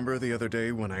you remember the other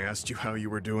day when I asked you how you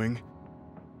were doing?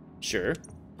 Sure.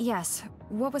 Yes.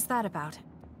 What was that about?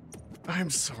 I'm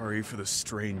sorry for the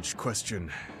strange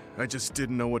question. I just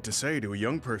didn't know what to say to a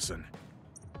young person.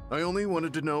 I only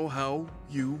wanted to know how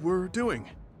you were doing.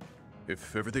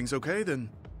 If everything's okay, then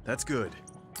that's good.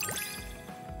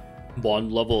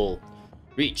 Bond level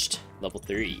reached. Level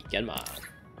 3, Genma.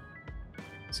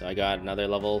 So I got another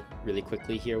level really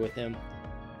quickly here with him.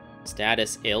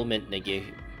 Status ailment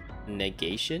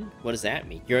negation? What does that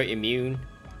mean? You're immune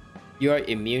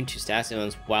to status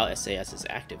ailments while SAS is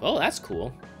active. Oh, that's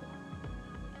cool.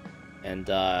 And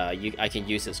I can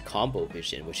use this combo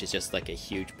vision, which is just like a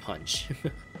huge punch.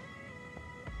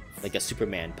 Like a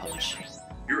Superman punch.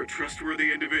 You're a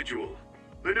trustworthy individual.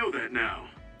 I know that now.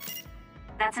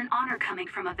 That's an honor coming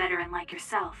from a veteran like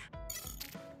yourself.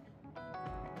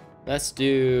 Let's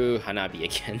do Hanabi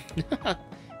again.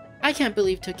 I can't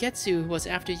believe Togetsu was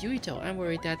after Yuito. I'm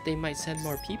worried that they might send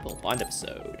more people. Bond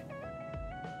episode.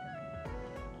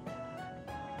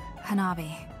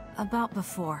 Hanabi, about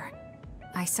before.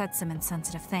 I said some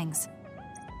insensitive things.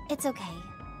 It's okay.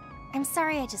 I'm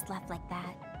sorry I just left like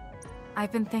that.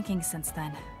 I've been thinking since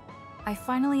then. I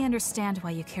finally understand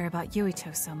why you care about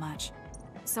Yuito so much.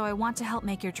 So I want to help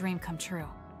make your dream come true.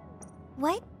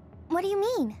 What? What do you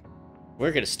mean?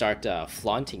 We're gonna start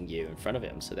flaunting you in front of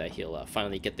him so that he'll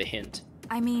finally get the hint.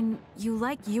 I mean, you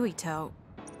like Yuito.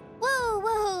 Whoa,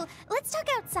 whoa, let's talk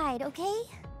outside, okay?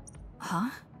 Huh?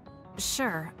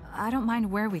 Sure, I don't mind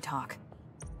where we talk.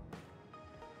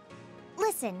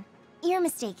 Listen, you're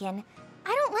mistaken. I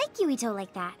don't like Yuito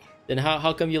like that. Then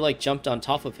how come you like jumped on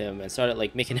top of him and started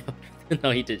like making out?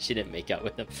 No, she didn't make out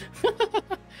with him.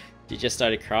 She just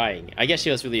started crying. I guess she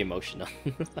was really emotional.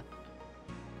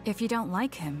 If you don't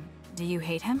like him, do you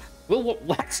hate him? Well,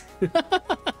 what?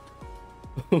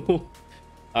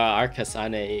 Our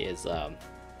Kasane is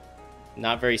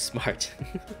not very smart.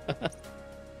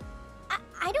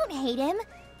 I don't hate him.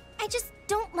 I just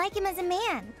don't like him as a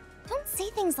man. Don't say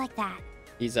things like that.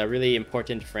 He's a really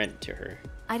important friend to her.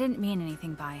 I didn't mean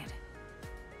anything by it.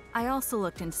 I also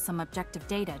looked into some objective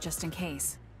data just in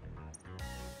case.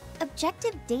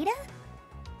 Objective data?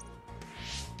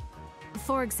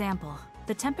 For example,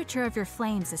 the temperature of your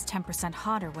flames is 10%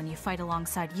 hotter when you fight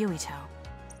alongside Yuito.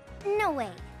 No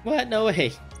way. What? No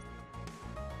way.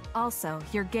 Also,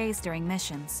 your gaze during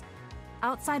missions.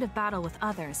 Outside of battle with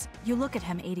others, you look at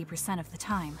him 80% of the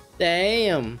time.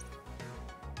 Damn.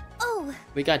 Oh.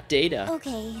 We got data.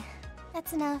 Okay,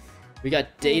 that's enough. We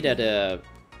got data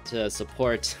to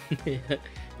support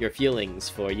your feelings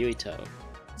for Yuito.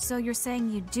 So you're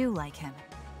saying you do like him?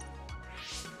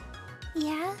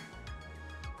 Yeah?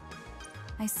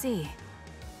 I see.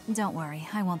 Don't worry,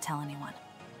 I won't tell anyone.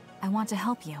 I want to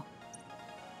help you.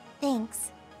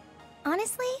 Thanks.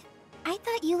 Honestly, I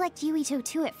thought you liked Yuito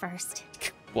too at first.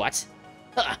 What?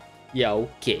 Yeah,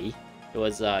 okay. It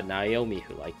was Naomi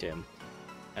who liked him.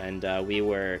 And we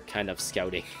were kind of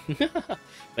scouting.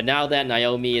 But now that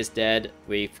Naomi is dead,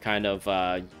 we've kind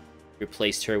of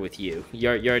replaced her with you.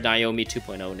 You're Naomi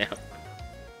 2.0 now.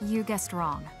 You guessed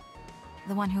wrong.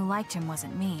 The one who liked him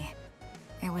wasn't me.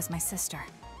 It was my sister.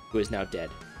 Who is now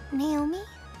dead. Naomi?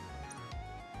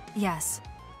 Yes.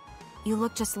 You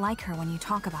look just like her when you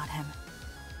talk about him.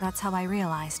 That's how I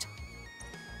realized.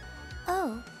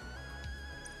 Oh.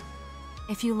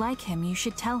 If you like him, you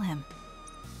should tell him.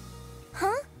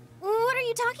 Huh? What are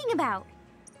you talking about?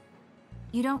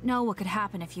 You don't know what could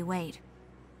happen if you wait.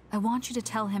 I want you to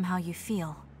tell him how you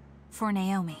feel. For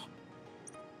Naomi.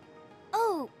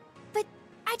 Oh, but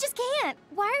I just can't.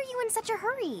 Why are you in such a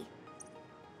hurry?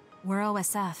 We're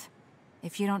OSF.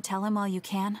 If you don't tell him while you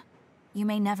can, you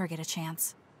may never get a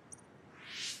chance.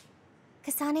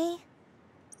 Kasane?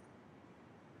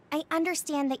 I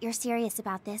understand that you're serious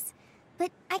about this,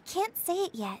 but I can't say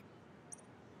it yet.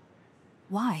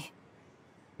 Why?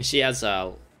 She has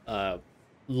a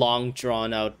long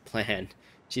drawn out plan.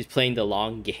 She's playing the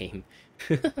long game.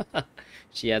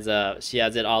 she has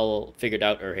it all figured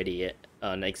out already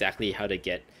on exactly how to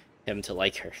get him to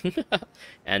like her.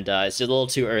 And it's just a little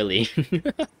too early.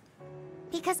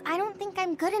 Because I don't think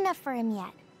I'm good enough for him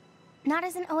yet. Not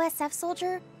as an OSF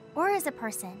soldier or as a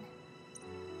person.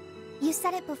 You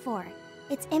said it before.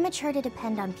 It's immature to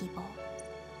depend on people.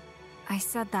 I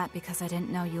said that because I didn't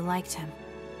know you liked him.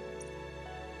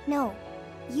 No,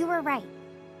 you were right.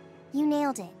 You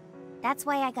nailed it. That's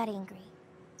why I got angry.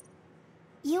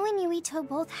 You and Yuito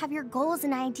both have your goals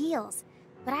and ideals,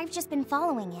 but I've just been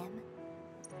following him.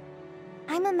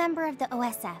 I'm a member of the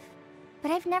OSF,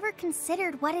 but I've never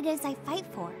considered what it is I fight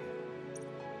for.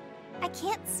 I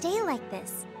can't stay like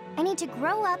this. I need to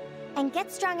grow up and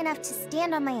get strong enough to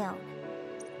stand on my own.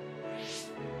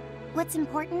 What's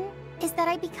important is that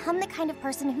I become the kind of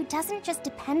person who doesn't just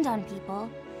depend on people,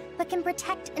 but can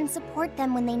protect and support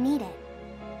them when they need it.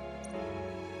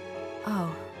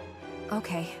 Oh,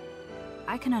 okay.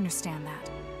 I can understand that.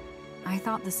 I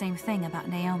thought the same thing about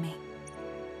Naomi.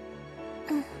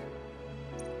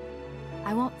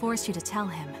 I won't force you to tell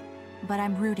him, but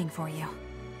I'm rooting for you.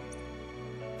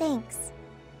 Thanks.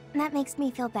 That makes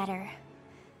me feel better.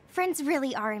 Friends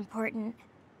really are important.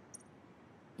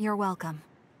 You're welcome.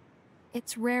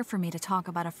 It's rare for me to talk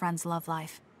about a friend's love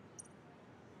life.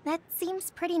 That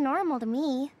seems pretty normal to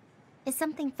me. Is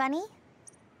something funny?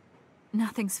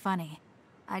 Nothing's funny.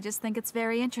 I just think it's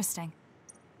very interesting.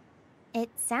 It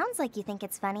sounds like you think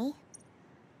it's funny.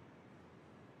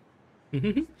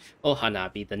 Oh,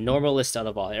 Hanabi, the normalest out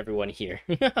of everyone here.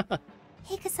 Hey,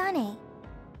 Kasane.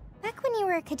 Back when you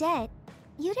were a cadet,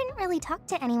 you didn't really talk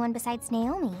to anyone besides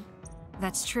Naomi.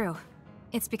 That's true.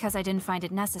 It's because I didn't find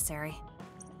it necessary.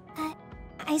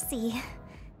 I see.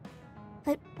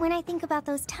 But when I think about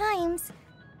those times,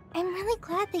 I'm really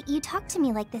glad that you talk to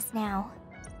me like this now.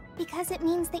 Because it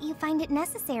means that you find it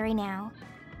necessary now.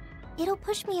 It'll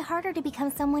push me harder to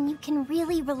become someone you can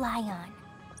really rely on.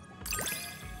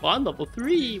 On level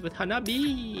 3 with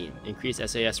Hanabi. Increase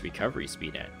SAS recovery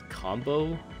speed at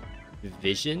combo,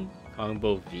 vision,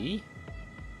 Combo V?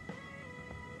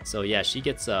 So yeah, she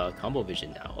gets combo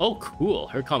vision now. Oh, cool.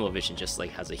 Her combo vision just like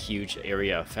has a huge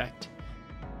area effect.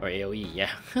 Or AoE,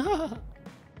 yeah.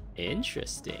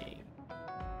 Interesting.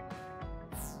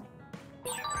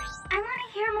 I want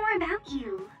to hear more about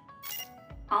you.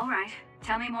 All right,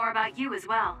 tell me more about you as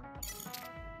well.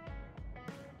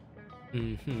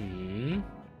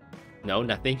 No,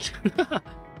 nothing.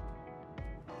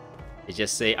 They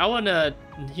just say, I want to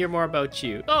hear more about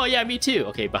you. Oh yeah, me too.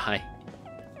 Okay, bye.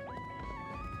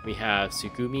 We have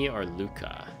Tsugumi or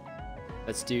Luka.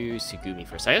 Let's do Tsugumi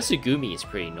first. I guess Tsugumi is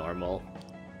pretty normal.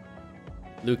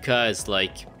 Luka is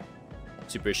like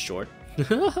super short.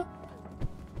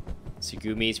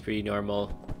 Tsugumi is pretty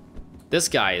normal. This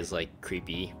guy is like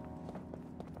creepy.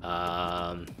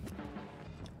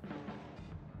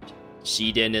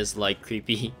 Shiden is like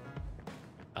creepy.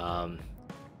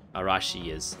 Arashi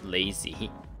is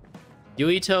lazy.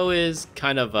 Yuito is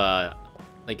kind of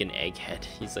like an egghead.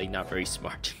 He's like not very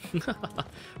smart.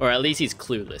 Or at least he's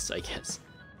clueless, I guess.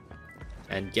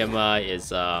 And Gemma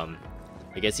is I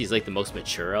guess he's like the most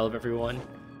mature out of everyone.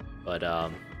 But yeah,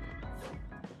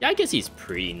 I guess he's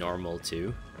pretty normal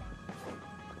too.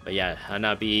 But yeah,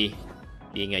 Hanabi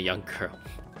being a young girl.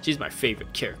 She's my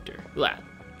favorite character. Alright,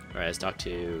 let's talk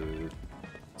to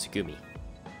Tsugumi.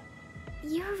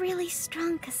 You're really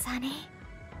strong, Kasane.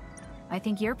 I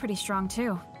think you're pretty strong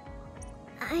too.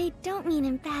 I don't mean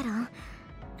in battle.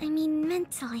 I mean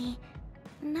mentally.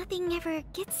 Nothing ever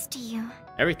gets to you.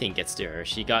 Everything gets to her.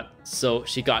 She got so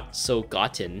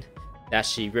gotten that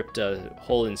she ripped a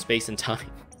hole in space and time.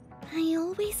 I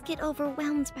always get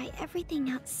overwhelmed by everything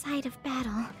outside of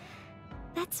battle.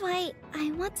 That's why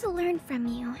I want to learn from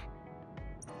you.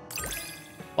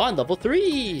 On level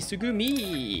 3,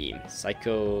 Tsugumi!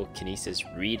 Psychokinesis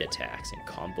read attacks and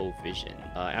combo vision.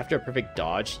 After a perfect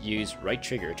dodge, use right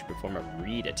trigger to perform a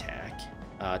read attack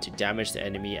to damage the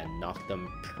enemy and knock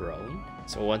them prone.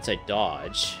 So once I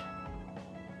dodge,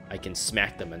 I can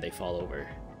smack them and they fall over.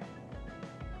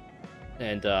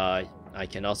 And I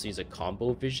can also use a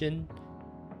combo vision.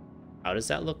 How does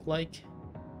that look like?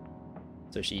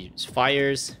 So she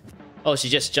fires. Oh, she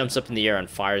just jumps up in the air and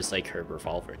fires like her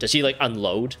revolver. Does she like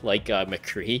unload like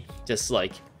McCree? Just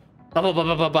like bah, bah, bah,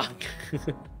 bah, bah, bah.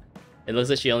 It looks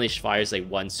like she only fires like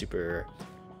one super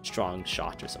strong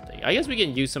shot or something. I guess we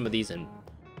can use some of these in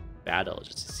battle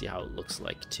just to see how it looks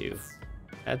like too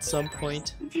at some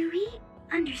point. Do we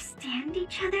understand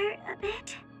each other a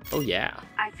bit? Oh yeah.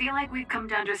 I feel like we've come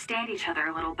to understand each other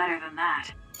a little better than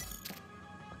that.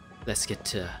 Let's get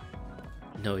to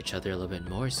know each other a little bit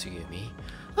more, Tsugumi.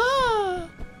 Ah!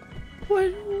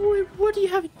 What do you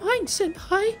have in mind,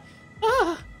 senpai?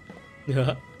 Ah!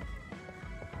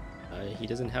 He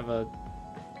doesn't have a...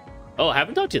 Oh, I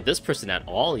haven't talked to this person at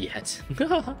all yet.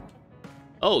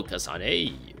 Oh,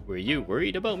 Kasane, were you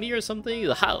worried about me or something?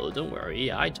 How? Don't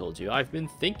worry, I told you, I've been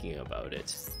thinking about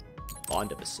it.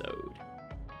 Bond episode.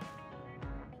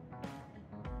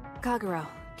 Kagero,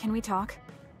 can we talk?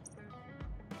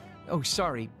 Oh,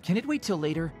 sorry. Can it wait till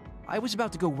later? I was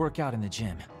about to go work out in the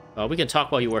gym. We can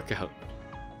talk while you work out.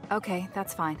 Okay,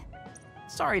 that's fine.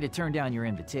 Sorry to turn down your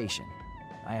invitation.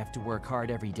 I have to work hard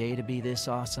every day to be this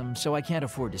awesome, so I can't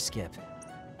afford to skip.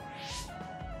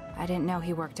 I didn't know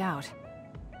he worked out.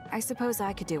 I suppose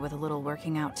I could do with a little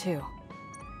working out too.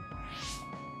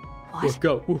 What? Let's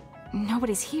go.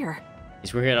 Nobody's here.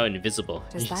 He's working out invisible.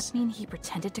 Does that mean he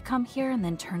pretended to come here and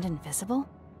then turned invisible?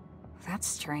 That's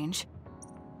strange.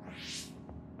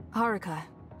 Haruka,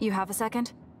 you have a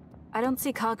second? I don't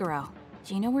see Kagero.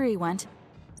 Do you know where he went?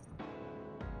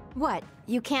 What?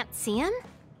 You can't see him?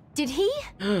 Did he?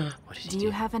 What did he do? Do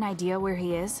you have an idea where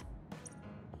he is?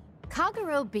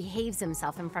 Kagero behaves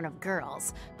himself in front of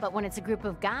girls, but when it's a group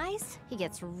of guys, he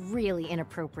gets really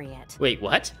inappropriate. Wait,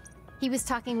 what? He was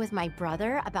talking with my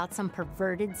brother about some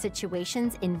perverted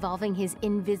situations involving his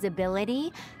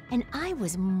invisibility, and I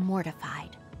was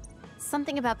mortified.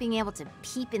 Something about being able to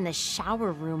peep in the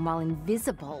shower room while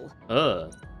invisible.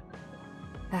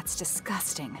 That's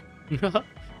disgusting.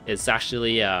 It's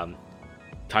actually,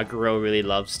 Kagero really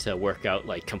loves to work out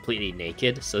like completely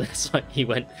naked, so that's why he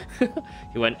went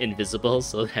he went invisible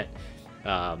so that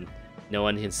no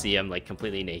one can see him like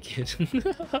completely naked.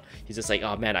 He's just like,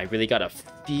 oh man, I really gotta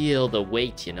feel the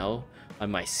weight, you know, on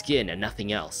my skin and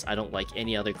nothing else. I don't like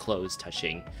any other clothes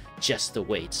touching, just the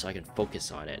weight so I can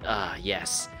focus on it. Ah,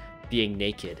 yes, being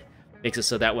naked makes it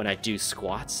so that when I do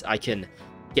squats, I can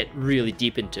get really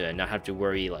deep into it and not have to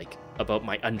worry like about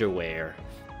my underwear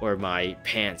or my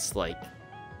pants like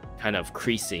kind of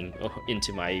creasing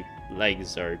into my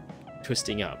legs or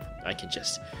twisting up. I can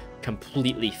just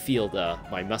completely feel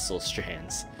my muscle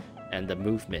strands and the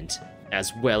movement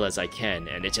as well as I can,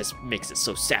 and it just makes it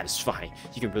so satisfying.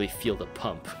 You can really feel the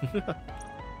pump.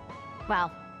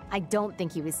 Well, I don't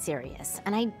think he was serious,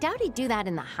 and I doubt he'd do that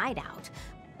in the hideout.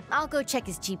 I'll go check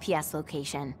his GPS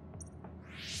location.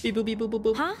 Beep boop beep boop boop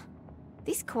boop. Huh?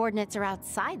 These coordinates are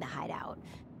outside the hideout.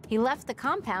 He left the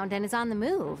compound and is on the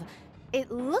move.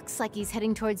 It looks like he's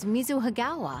heading towards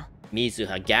Mizuhagawa.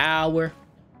 Mizuhagawa?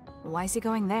 Why is he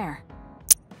going there?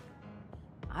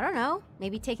 I don't know.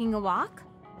 Maybe taking a walk?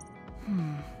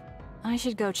 I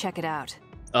should go check it out.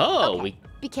 Oh, Okay,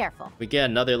 be careful. we get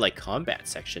another like combat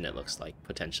section, it looks like,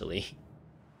 potentially.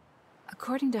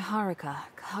 According to Haruka,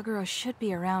 Kagero should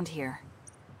be around here.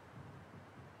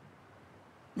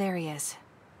 There he is.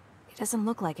 He doesn't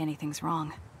look like anything's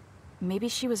wrong. Maybe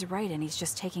she was right and he's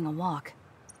just taking a walk.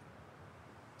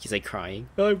 He's like crying.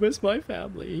 I miss my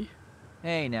family.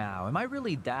 Hey now, am I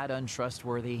really that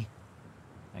untrustworthy?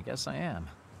 I guess I am.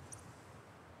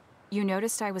 You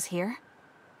noticed I was here?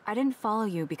 I didn't follow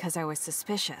you because I was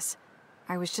suspicious.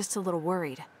 I was just a little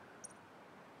worried.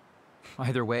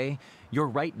 Either way, you're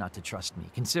right not to trust me,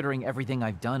 considering everything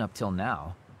I've done up till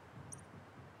now.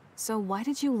 So why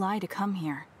did you lie to come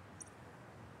here?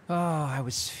 Oh, I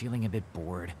was feeling a bit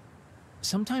bored.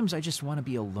 Sometimes I just want to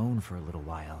be alone for a little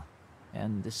while.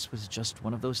 And this was just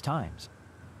one of those times.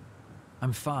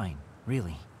 I'm fine,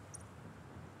 really.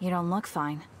 You don't look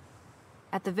fine.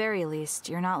 At the very least,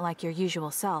 you're not like your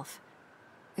usual self.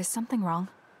 Is something wrong?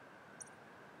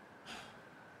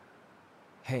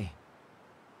 Hey,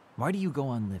 why do you go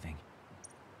on living?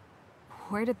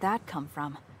 Where did that come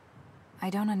from? I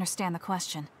don't understand the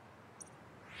question.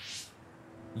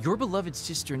 Your beloved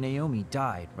sister Naomi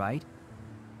died, right?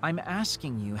 I'm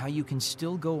asking you how you can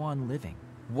still go on living.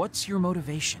 What's your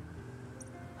motivation?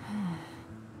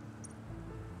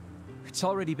 It's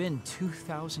already been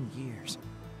 2,000 years.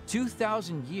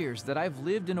 2,000 years that I've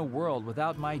lived in a world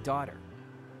without my daughter.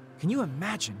 Can you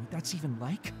imagine what that's even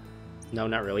like? No,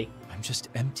 not really. I'm just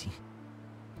empty.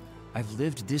 I've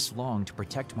lived this long to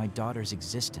protect my daughter's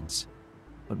existence.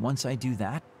 But once I do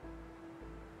that,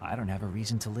 I don't have a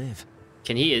reason to live.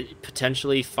 Can he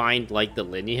potentially find like the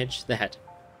lineage that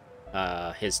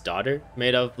his daughter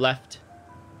may have left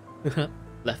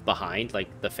behind,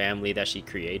 like the family that she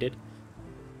created?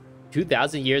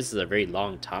 2,000 years is a very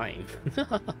long time.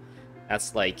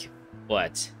 That's like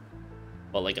what?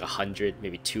 Well, like 100,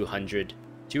 maybe 200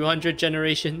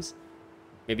 generations,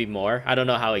 maybe more. I don't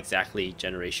know how exactly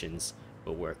generations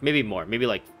will work. Maybe more. Maybe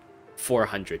like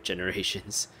 400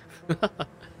 generations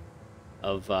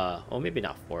of well, maybe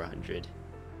not 400.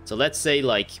 So let's say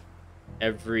like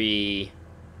every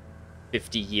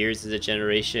 50 years is a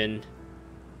generation,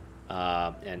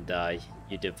 and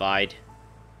you divide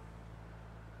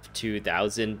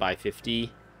 2,000 by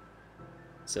 50,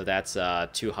 so that's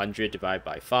 200 divided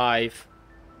by 5,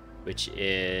 which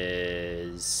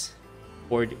is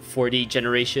 40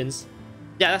 generations.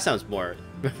 Yeah, that sounds more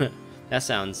that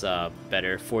sounds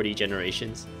better. 40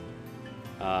 generations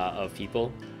of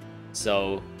people.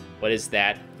 So what is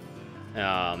that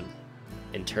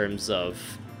in terms of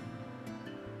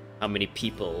how many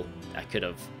people that could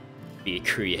have been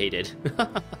created?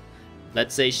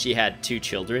 Let's say she had 2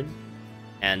 children,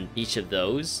 and each of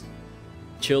those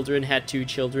children had 2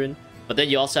 children, but then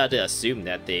you also have to assume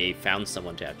that they found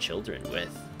someone to have children with.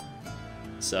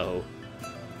 So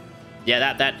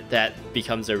yeah, that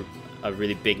becomes a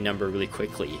really big number really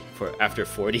quickly for after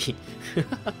 40. You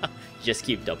just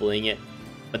keep doubling it.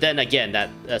 But then again,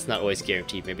 that's not always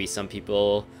guaranteed. Maybe some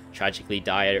people tragically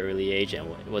die at an early age and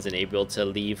wasn't able to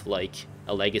leave like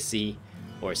a legacy,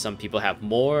 or some people have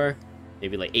more,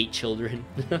 maybe like 8 children.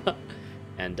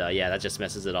 And yeah, that just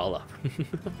messes it all up.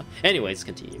 Anyways,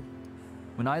 continue.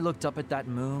 When I looked up at that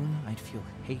moon, I'd feel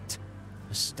hate,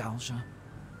 nostalgia,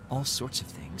 all sorts of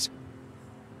things.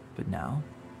 But now,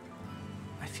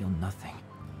 I feel nothing.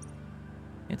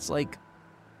 It's like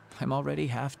I'm already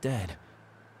half dead.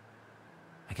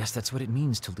 I guess that's what it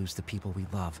means to lose the people we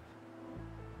love.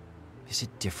 Is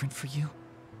it different for you?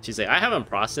 She's like, I haven't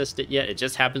processed it yet. It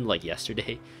just happened like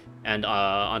yesterday. And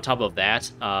on top of that,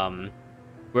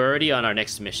 we're already on our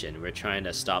next mission. We're trying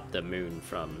to stop the moon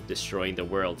from destroying the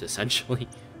world, essentially.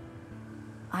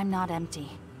 I'm not empty.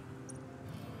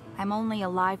 I'm only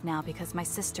alive now because my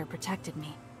sister protected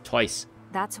me. Twice.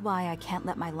 That's why I can't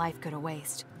let my life go to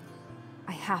waste.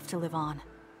 I have to live on.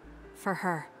 For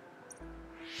her.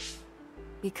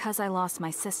 Because I lost my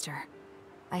sister,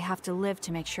 I have to live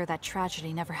to make sure that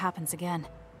tragedy never happens again.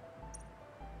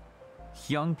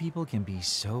 Young people can be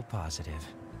so positive.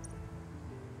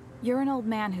 You're an old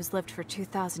man who's lived for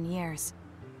 2,000 years.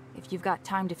 If you've got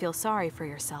time to feel sorry for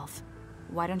yourself,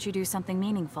 why don't you do something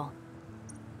meaningful?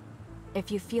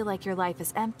 If you feel like your life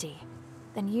is empty,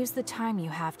 then use the time you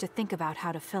have to think about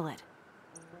how to fill it.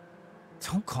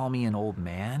 Don't call me an old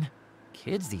man.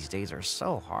 Kids these days are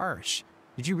so harsh.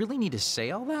 Did you really need to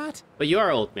say all that? But you are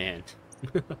an old man.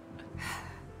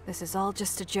 This is all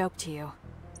just a joke to you.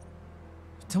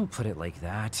 Don't put it like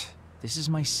that. This is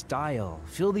my style.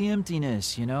 Fill the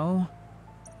emptiness, you know?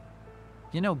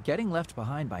 You know, getting left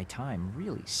behind by time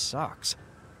really sucks.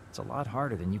 It's a lot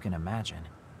harder than you can imagine.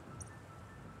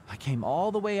 I came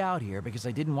all the way out here because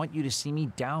I didn't want you to see me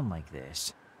down like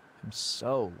this. I'm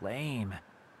so lame.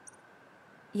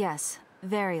 Yes,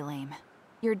 very lame.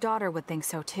 Your daughter would think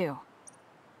so too.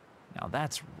 Now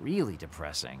that's really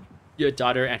depressing. Your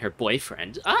daughter and her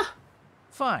boyfriend. Ah!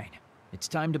 Fine. It's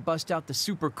time to bust out the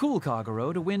super cool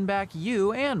Kagero to win back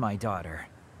you and my daughter.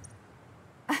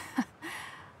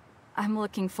 I'm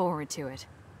looking forward to it.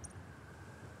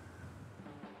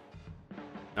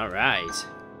 Alright.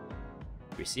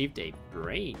 Received a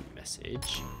brain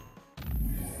message.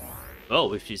 Oh,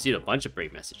 we've received a bunch of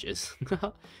brain messages.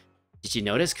 Did you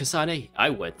notice, Kasane? I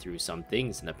went through some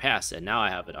things in the past, and now I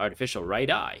have an artificial right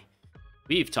eye.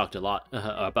 We've talked about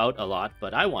a lot,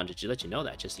 but I wanted to let you know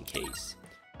that just in case.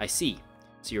 I see.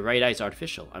 So your right eye is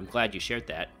artificial. I'm glad you shared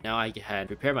that. Now I can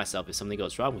prepare myself if something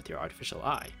goes wrong with your artificial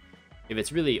eye. If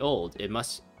it's really old, it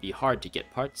must be hard to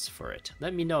get parts for it.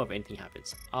 Let me know if anything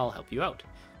happens. I'll help you out.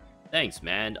 Thanks,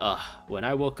 man. When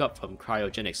I woke up from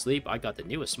cryogenic sleep, I got the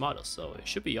newest model, so it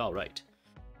should be alright.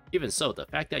 Even so, the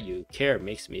fact that you care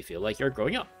makes me feel like you're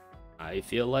growing up. I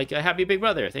feel like a happy big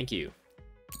brother, thank you.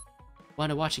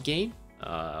 Wanna watch a game?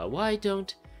 Why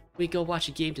don't we go watch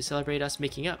a game to celebrate us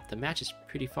making up? The match is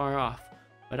pretty far off,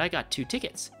 but I got 2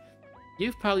 tickets.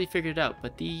 You've probably figured it out,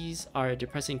 but these are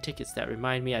depressing tickets that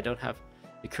remind me I don't have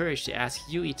the courage to ask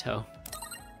Yuito.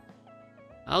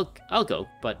 I'll go,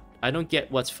 but I don't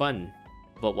get what's fun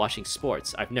about watching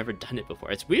sports. I've never done it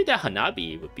before. It's weird that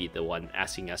Hanabi would be the one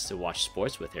asking us to watch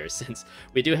sports with her, since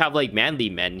we do have like manly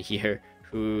men here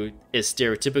who is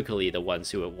stereotypically the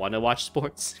ones who would want to watch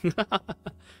sports.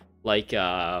 Like,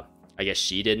 I guess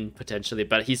Shiden, potentially,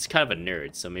 but he's kind of a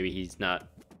nerd, so maybe he's not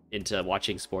into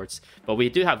watching sports. But we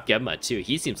do have Gemma, too.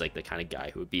 He seems like the kind of guy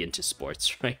who would be into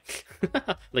sports, right?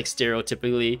 Like,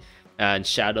 stereotypically, and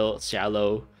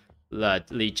shallowly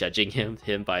judging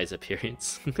him by his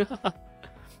appearance.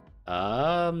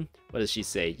 What does she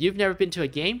say? You've never been to a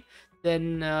game?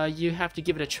 Then, you have to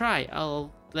give it a try.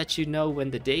 I'll let you know when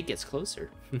the day gets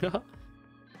closer.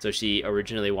 So she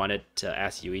originally wanted to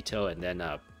ask Yuito, and then,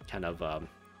 kind of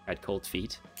had cold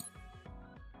feet.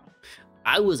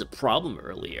 I was a problem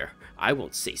earlier. I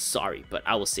won't say sorry, but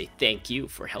I will say thank you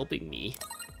for helping me.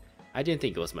 I didn't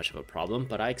think it was much of a problem,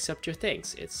 but I accept your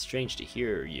thanks. It's strange to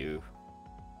hear you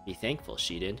be thankful,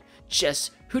 Shiden.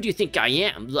 Just, who do you think I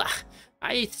am? Blah.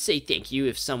 I say thank you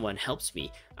if someone helps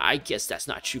me. I guess that's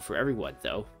not true for everyone,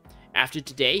 though. After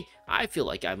today, I feel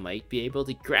like I might be able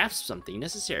to grasp something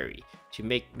necessary to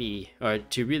make me, or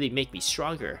to really make me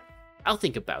stronger. I'll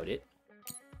think about it.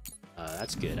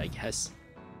 That's good, I guess.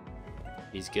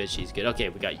 He's good, she's good. Okay,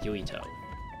 we got Yuito.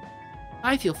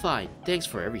 I feel fine. Thanks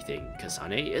for everything,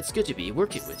 Kasane. It's good to be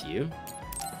working with you.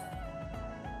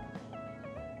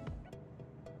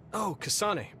 Oh,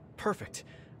 Kasane. Perfect.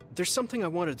 There's something I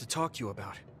wanted to talk to you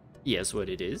about. Yes, what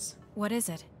it is? What is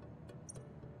it?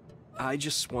 I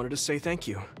just wanted to say thank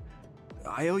you.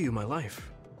 I owe you my life.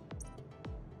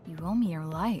 You owe me your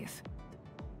life?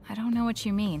 I don't know what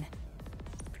you mean.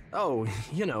 Oh,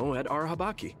 you know, at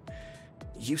Arahabaki.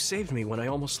 You saved me when I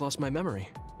almost lost my memory.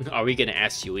 Are we gonna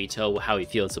ask Yuito how he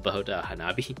feels about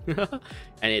Hanabi?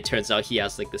 And it turns out he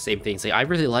has like the same things. Like, I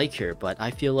really like her, but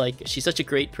I feel like she's such a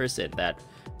great person that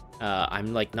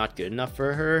I'm like not good enough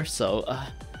for her. So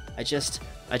I just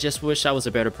wish I was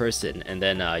a better person. And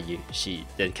then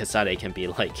then Kasane can be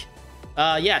like,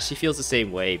 yeah, she feels the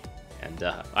same way. And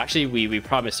actually, we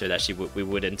promised her that we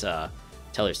wouldn't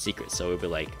tell her secrets. So we'd be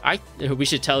like, we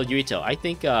should tell Yuito. I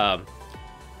think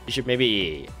we should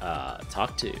maybe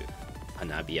talk to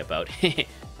Hanabi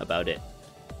about it,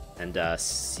 and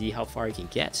see how far he can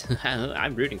get.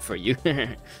 I'm rooting for you.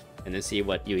 And then see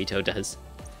what Yuito does.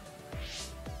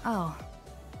 Oh,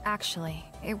 actually,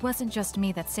 it wasn't just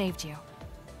me that saved you.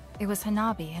 It was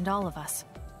Hanabi and all of us.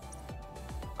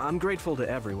 I'm grateful to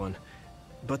everyone,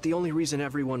 but the only reason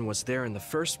everyone was there in the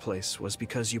first place was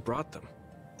because you brought them.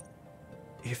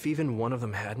 If even one of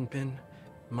them hadn't been,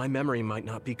 my memory might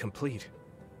not be complete.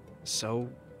 So,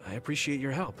 I appreciate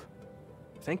your help.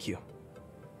 Thank you.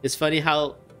 It's funny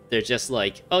how they're just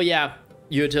like, oh yeah,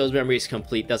 Yuito's memory is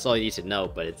complete, that's all you need to know.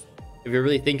 But if you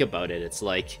really think about it, it's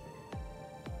like,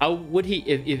 How would he,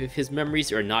 if his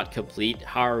memories are not complete,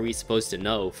 how are we supposed to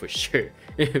know for sure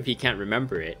if he can't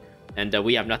remember it? And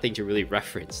we have nothing to really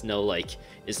reference. No, like,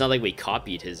 it's not like we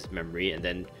copied his memory and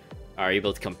then are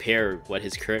able to compare what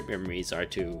his current memories are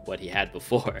to what he had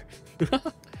before.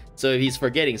 So if he's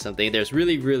forgetting something, there's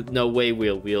really no way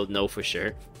we'll know for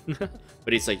sure.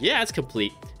 But he's like, yeah, it's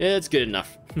complete. Yeah, it's good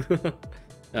enough.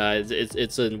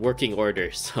 It's in working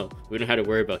order, so we don't have to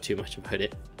worry about too much about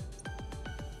it.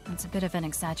 It's a bit of an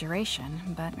exaggeration,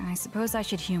 but I suppose I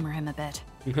should humor him a bit.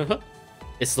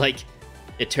 It's like,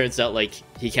 it turns out like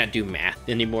he can't do math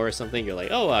anymore or something. You're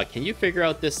like, oh, can you figure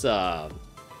out this, I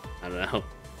don't know,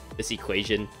 this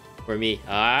equation for me?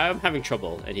 I'm having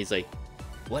trouble. And he's like,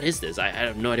 what is this? I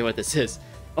have no idea what this is.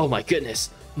 Oh my goodness,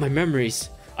 my memories.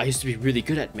 I used to be really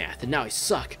good at math and now I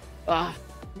suck. Not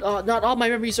all my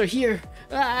memories are here.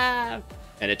 And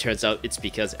it turns out it's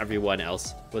because everyone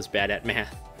else was bad at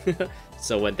math.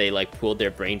 So when they like pooled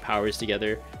their brain powers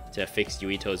together to fix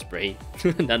Yuito's brain,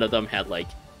 none of them had like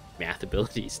math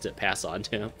abilities to pass on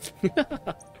to him.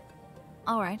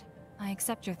 Alright, I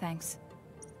accept your thanks.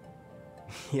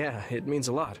 Yeah, it means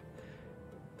a lot.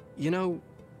 You know,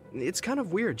 it's kind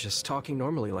of weird just talking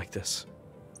normally like this.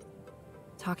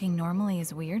 Talking normally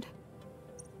is weird?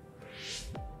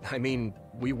 I mean,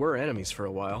 we were enemies for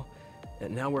a while,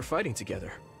 and now we're fighting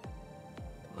together.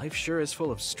 Life sure is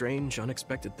full of strange,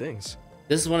 unexpected things.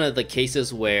 This is one of the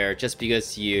cases where just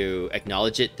because you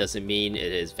acknowledge it doesn't mean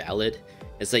it is valid.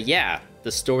 It's like, yeah,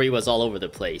 the story was all over the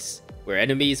place. We're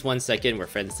enemies 1 second, we're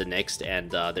friends the next,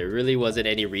 and there really wasn't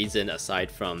any reason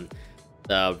aside from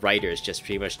the writers just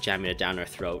pretty much jamming it down our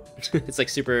throat. It's like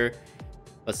super,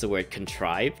 what's the word,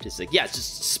 contrived? It's like, yeah,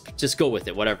 just go with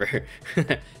it, whatever.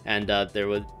 And there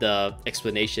was the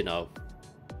explanation of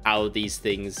how these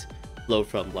things flow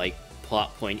from like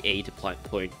plot point A to plot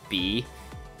point B,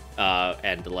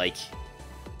 and like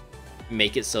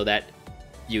make it so that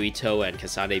Yuito and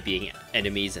Kasane being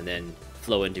enemies and then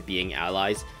flow into being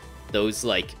allies. Those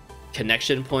like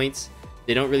connection points,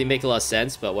 they don't really make a lot of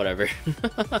sense, but whatever.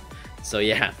 So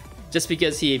yeah, just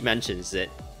because he mentions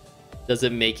it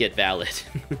doesn't make it valid.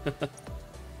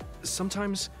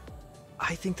 Sometimes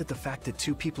I think that the fact that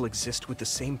two people exist with the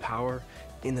same power,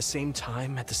 in the same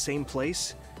time, at the same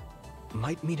place,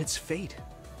 might mean it's fate.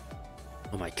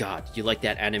 Oh my god, you like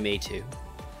that anime too?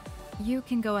 You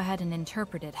can go ahead and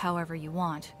interpret it however you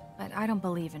want, but I don't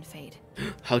believe in fate.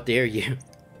 How dare you?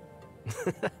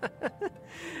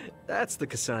 That's the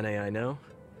Kasane I know.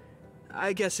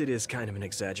 I guess it is kind of an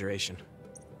exaggeration.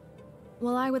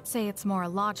 Well, I would say it's more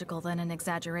logical than an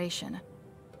exaggeration.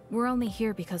 We're only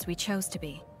here because we chose to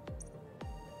be.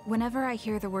 Whenever I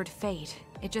hear the word fate,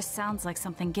 it just sounds like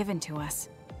something given to us.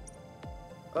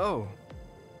 Oh,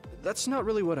 that's not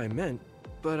really what I meant,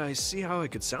 but I see how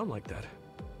it could sound like that.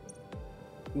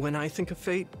 When I think of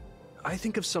fate, I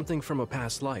think of something from a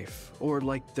past life, or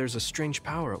like there's a strange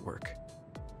power at work.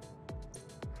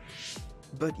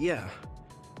 But yeah,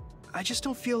 I just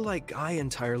don't feel like I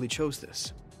entirely chose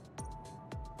this.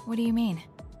 What do you mean?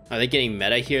 Are they getting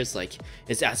meta here? It's like,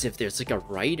 it's as if there's like a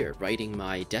writer writing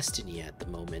my destiny at the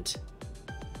moment.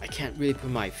 I can't really put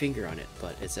my finger on it,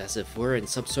 but it's as if we're in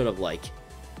some sort of like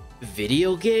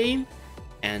video game,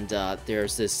 and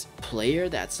there's this player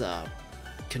that's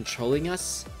controlling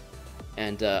us,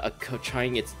 and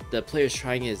the player's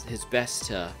trying his best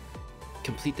to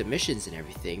complete the missions and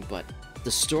everything, but the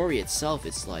story itself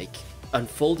is like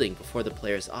unfolding before the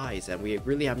player's eyes, and we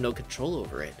really have no control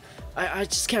over it. I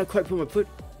just can't quite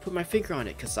put my finger on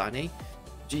it, Kasane.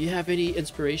 Do you have any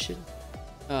inspiration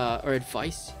or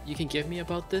advice you can give me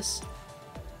about this?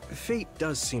 Fate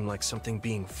does seem like something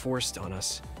being forced on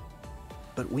us,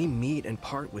 but we meet and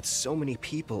part with so many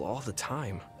people all the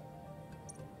time.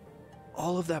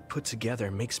 All of that put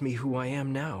together makes me who I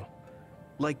am now.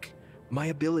 Like, my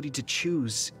ability to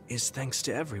choose is thanks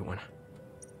to everyone.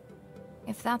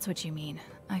 If that's what you mean,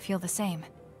 I feel the same.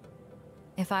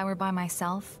 If I were by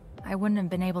myself, I wouldn't have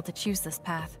been able to choose this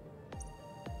path.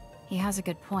 He has a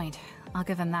good point, I'll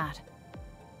give him that.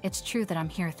 It's true that I'm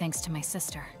here thanks to my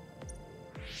sister.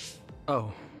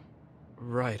 Oh,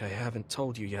 right, I haven't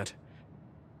told you yet.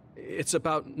 It's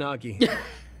about Nagi.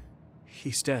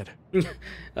 He's dead.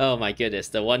 Oh my goodness,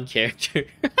 the one character.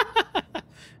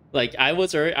 Like, I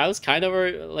was kind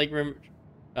of like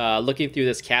looking through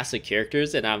this cast of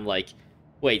characters, and I'm like,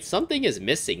 wait, something is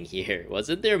missing here.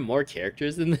 Wasn't there more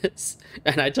characters in this?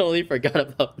 And I totally forgot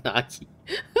about Nagi.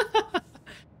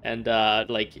 And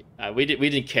we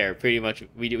didn't care pretty much.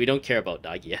 We don't care about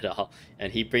Nagi at all.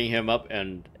 And he bring him up,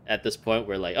 and at this point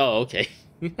we're like, oh, okay.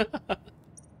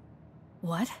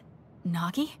 What?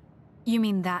 Nagi? You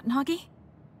mean that Nagi?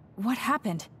 What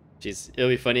happened? It'll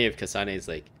be funny if Kasane is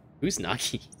like, who's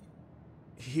Nagi?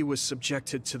 He was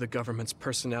subjected to the government's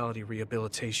personality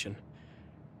rehabilitation.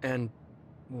 And,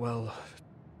 well,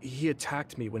 he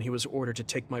attacked me when he was ordered to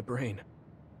take my brain.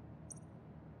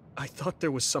 I thought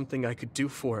there was something I could do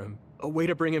for him, a way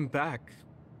to bring him back.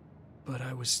 But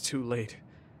I was too late.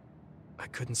 I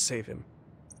couldn't save him.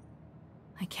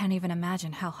 I can't even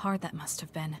imagine how hard that must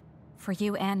have been. For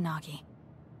you and Nagi.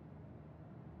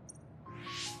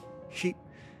 He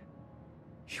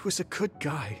was a good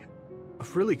guy. A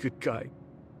really good guy.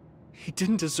 He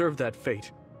didn't deserve that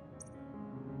fate.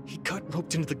 He got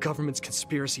roped into the government's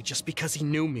conspiracy just because he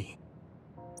knew me.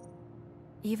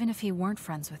 Even if he weren't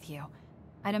friends with you,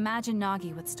 I'd imagine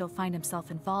Nagi would still find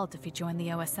himself involved if he joined the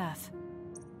OSF.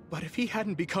 But if he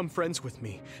hadn't become friends with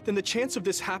me, then the chance of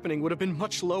this happening would have been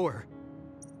much lower.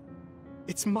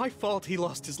 It's my fault he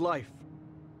lost his life.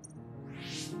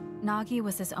 Nagi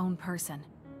was his own person.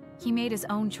 He made his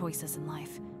own choices in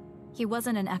life. He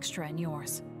wasn't an extra in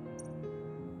yours.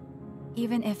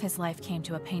 Even if his life came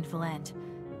to a painful end,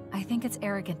 I think it's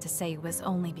arrogant to say it was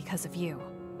only because of you.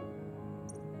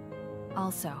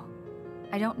 Also,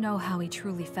 I don't know how he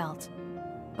truly felt,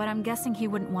 but I'm guessing he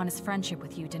wouldn't want his friendship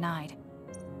with you denied.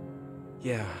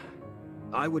 Yeah,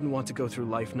 I wouldn't want to go through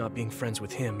life not being friends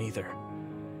with him either.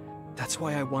 That's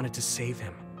why I wanted to save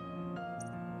him.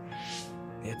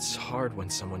 It's hard when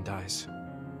someone dies.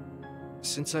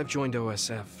 Since I've joined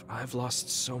OSF, I've lost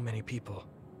so many people.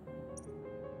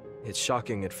 It's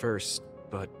shocking at first,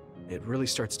 but it really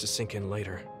starts to sink in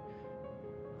later.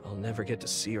 I'll never get to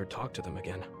see or talk to them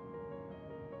again.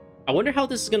 I wonder how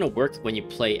this is gonna work when you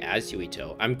play as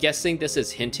Yuito. I'm guessing this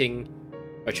is hinting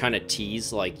or trying to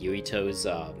tease like Yuito's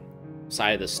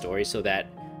side of the story, so that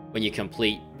when you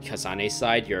complete Kasane's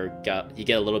side, you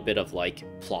get a little bit of like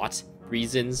plot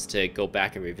reasons to go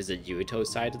back and revisit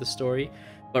Yuito's side of the story.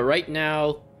 But right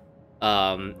now,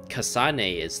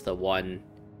 Kasane is the one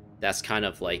that's kind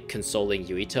of like consoling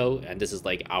Yuito, and this is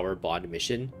like our bond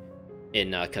mission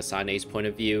in Kasane's point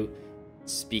of view,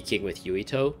 speaking with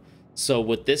Yuito. So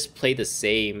would this play the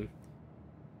same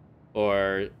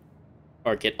or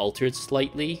get altered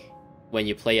slightly when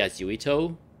you play as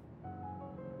Yuito?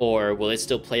 Or will it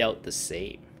still play out the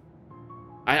same?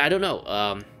 I don't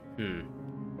know.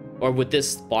 Or would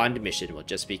this bond mission will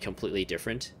just be completely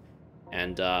different?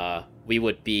 And we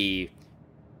would be,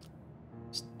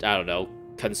 I don't know,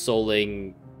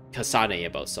 consoling Kasane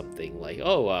about something like,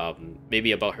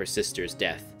 maybe about her sister's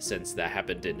death, since that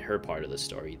happened in her part of the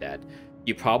story that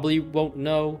you probably won't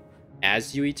know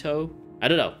as Yuito. I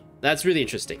don't know. That's really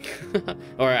interesting.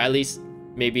 Or at least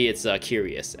maybe it's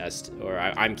curious as to, or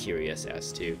I'm curious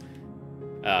as to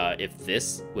if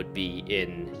this would be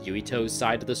in Yuito's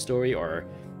side of the story, or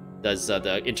does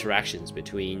the interactions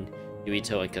between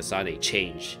Yuito and Kasane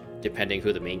change depending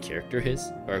who the main character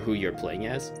is or who you're playing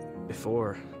as?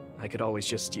 Before, I could always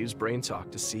just use brain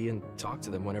talk to see and talk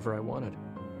to them whenever I wanted.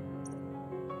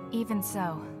 Even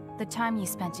so, the time you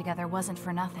spent together wasn't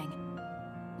for nothing.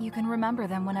 You can remember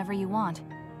them whenever you want.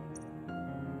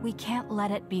 We can't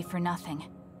let it be for nothing.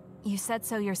 You said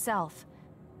so yourself.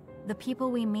 The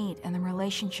people we meet and the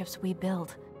relationships we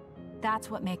build, that's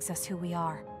what makes us who we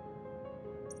are.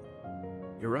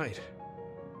 You're right.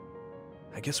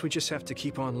 I guess we just have to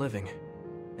keep on living,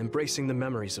 embracing the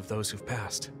memories of those who've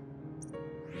passed.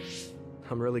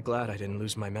 I'm really glad I didn't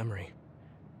lose my memory.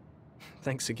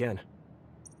 Thanks again.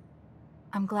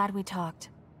 I'm glad we talked.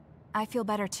 I feel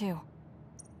better too.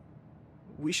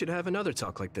 We should have another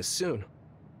talk like this soon.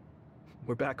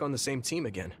 We're back on the same team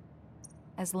again.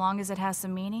 As long as it has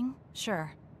some meaning,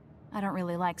 sure. I don't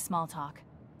really like small talk.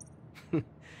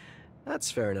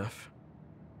 That's fair enough.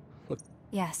 Look.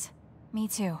 Yes, me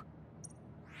too.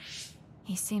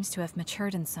 He seems to have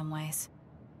matured in some ways.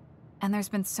 And there's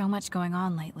been so much going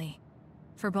on lately.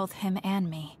 For both him and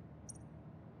me.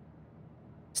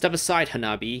 Step aside,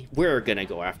 Hanabi. We're gonna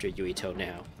go after Yuito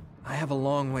now. I have a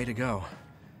long way to go.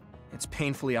 It's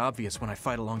painfully obvious when I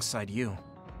fight alongside you.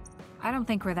 I don't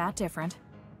think we're that different.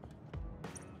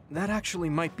 That actually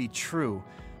might be true,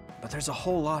 but there's a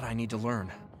whole lot I need to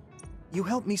learn. You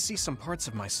helped me see some parts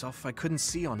of myself I couldn't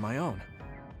see on my own.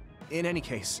 In any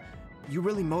case, you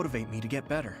really motivate me to get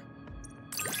better.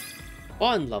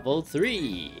 On level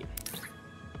 3.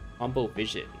 Combo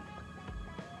Vision.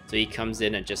 So he comes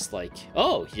in and just like,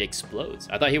 oh, he explodes.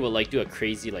 I thought he would like do a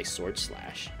crazy like sword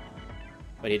slash.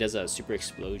 But he does a super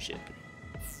explosion.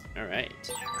 Alright.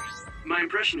 My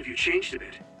impression of you changed a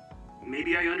bit.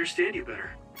 Maybe I understand you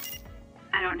better.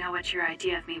 I don't know what your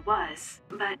idea of me was,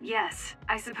 but yes,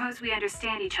 I suppose we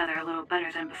understand each other a little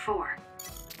better than before.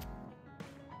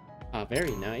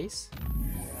 Very nice.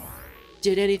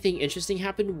 Did anything interesting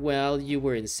happen while you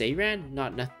were in Seiran?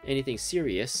 Not anything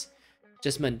serious,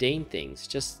 just mundane things.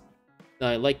 Just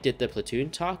like, did the platoon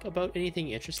talk about anything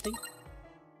interesting?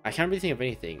 I can't really think of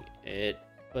anything. It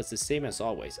was the same as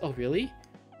always. Oh, really?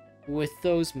 With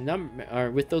those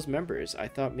members, I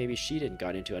thought maybe Shiden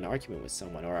got into an argument with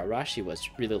someone, or Arashi was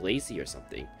really lazy or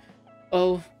something.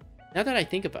 Oh, now that I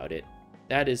think about it,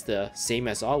 that is the same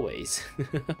as always.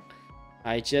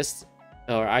 I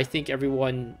think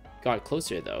everyone got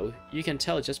closer though. You can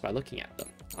tell just by looking at them.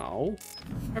 Oh,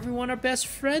 everyone are best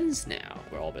friends now.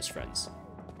 We're all best friends.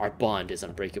 Our bond is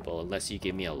unbreakable unless you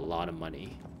give me a lot of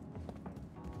money.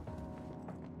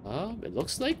 It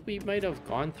looks like we might have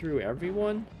gone through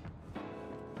everyone.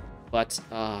 But,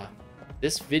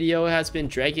 this video has been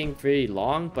dragging pretty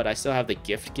long, but I still have the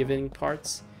gift giving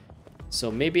parts.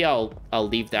 So maybe I'll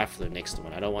leave that for the next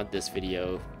one. I don't want this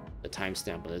video, the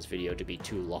timestamp of this video, to be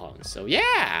too long. So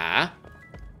yeah!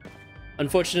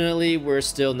 Unfortunately, we're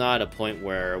still not at a point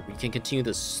where we can continue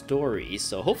the story.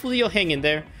 So hopefully you'll hang in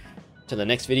there to the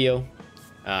next video.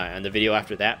 And the video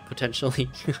after that, potentially.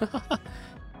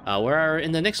 Where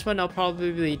in the next one, I'll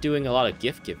probably be doing a lot of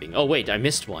gift giving. Oh wait, I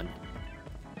missed one.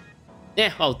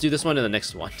 Yeah, I'll do this one in the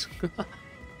next one.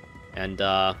 And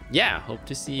yeah, hope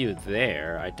to see you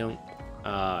there.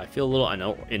 I feel a little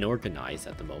unorganized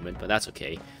at the moment, but that's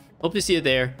okay. Hope to see you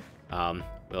there.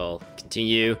 We'll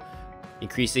continue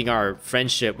increasing our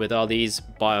friendship with all these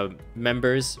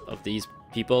members of these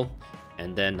people.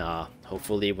 And then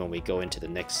hopefully when we go into the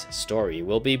next story,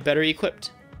 we'll be better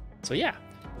equipped. So yeah,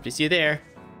 hope to see you there.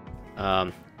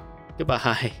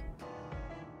 Goodbye.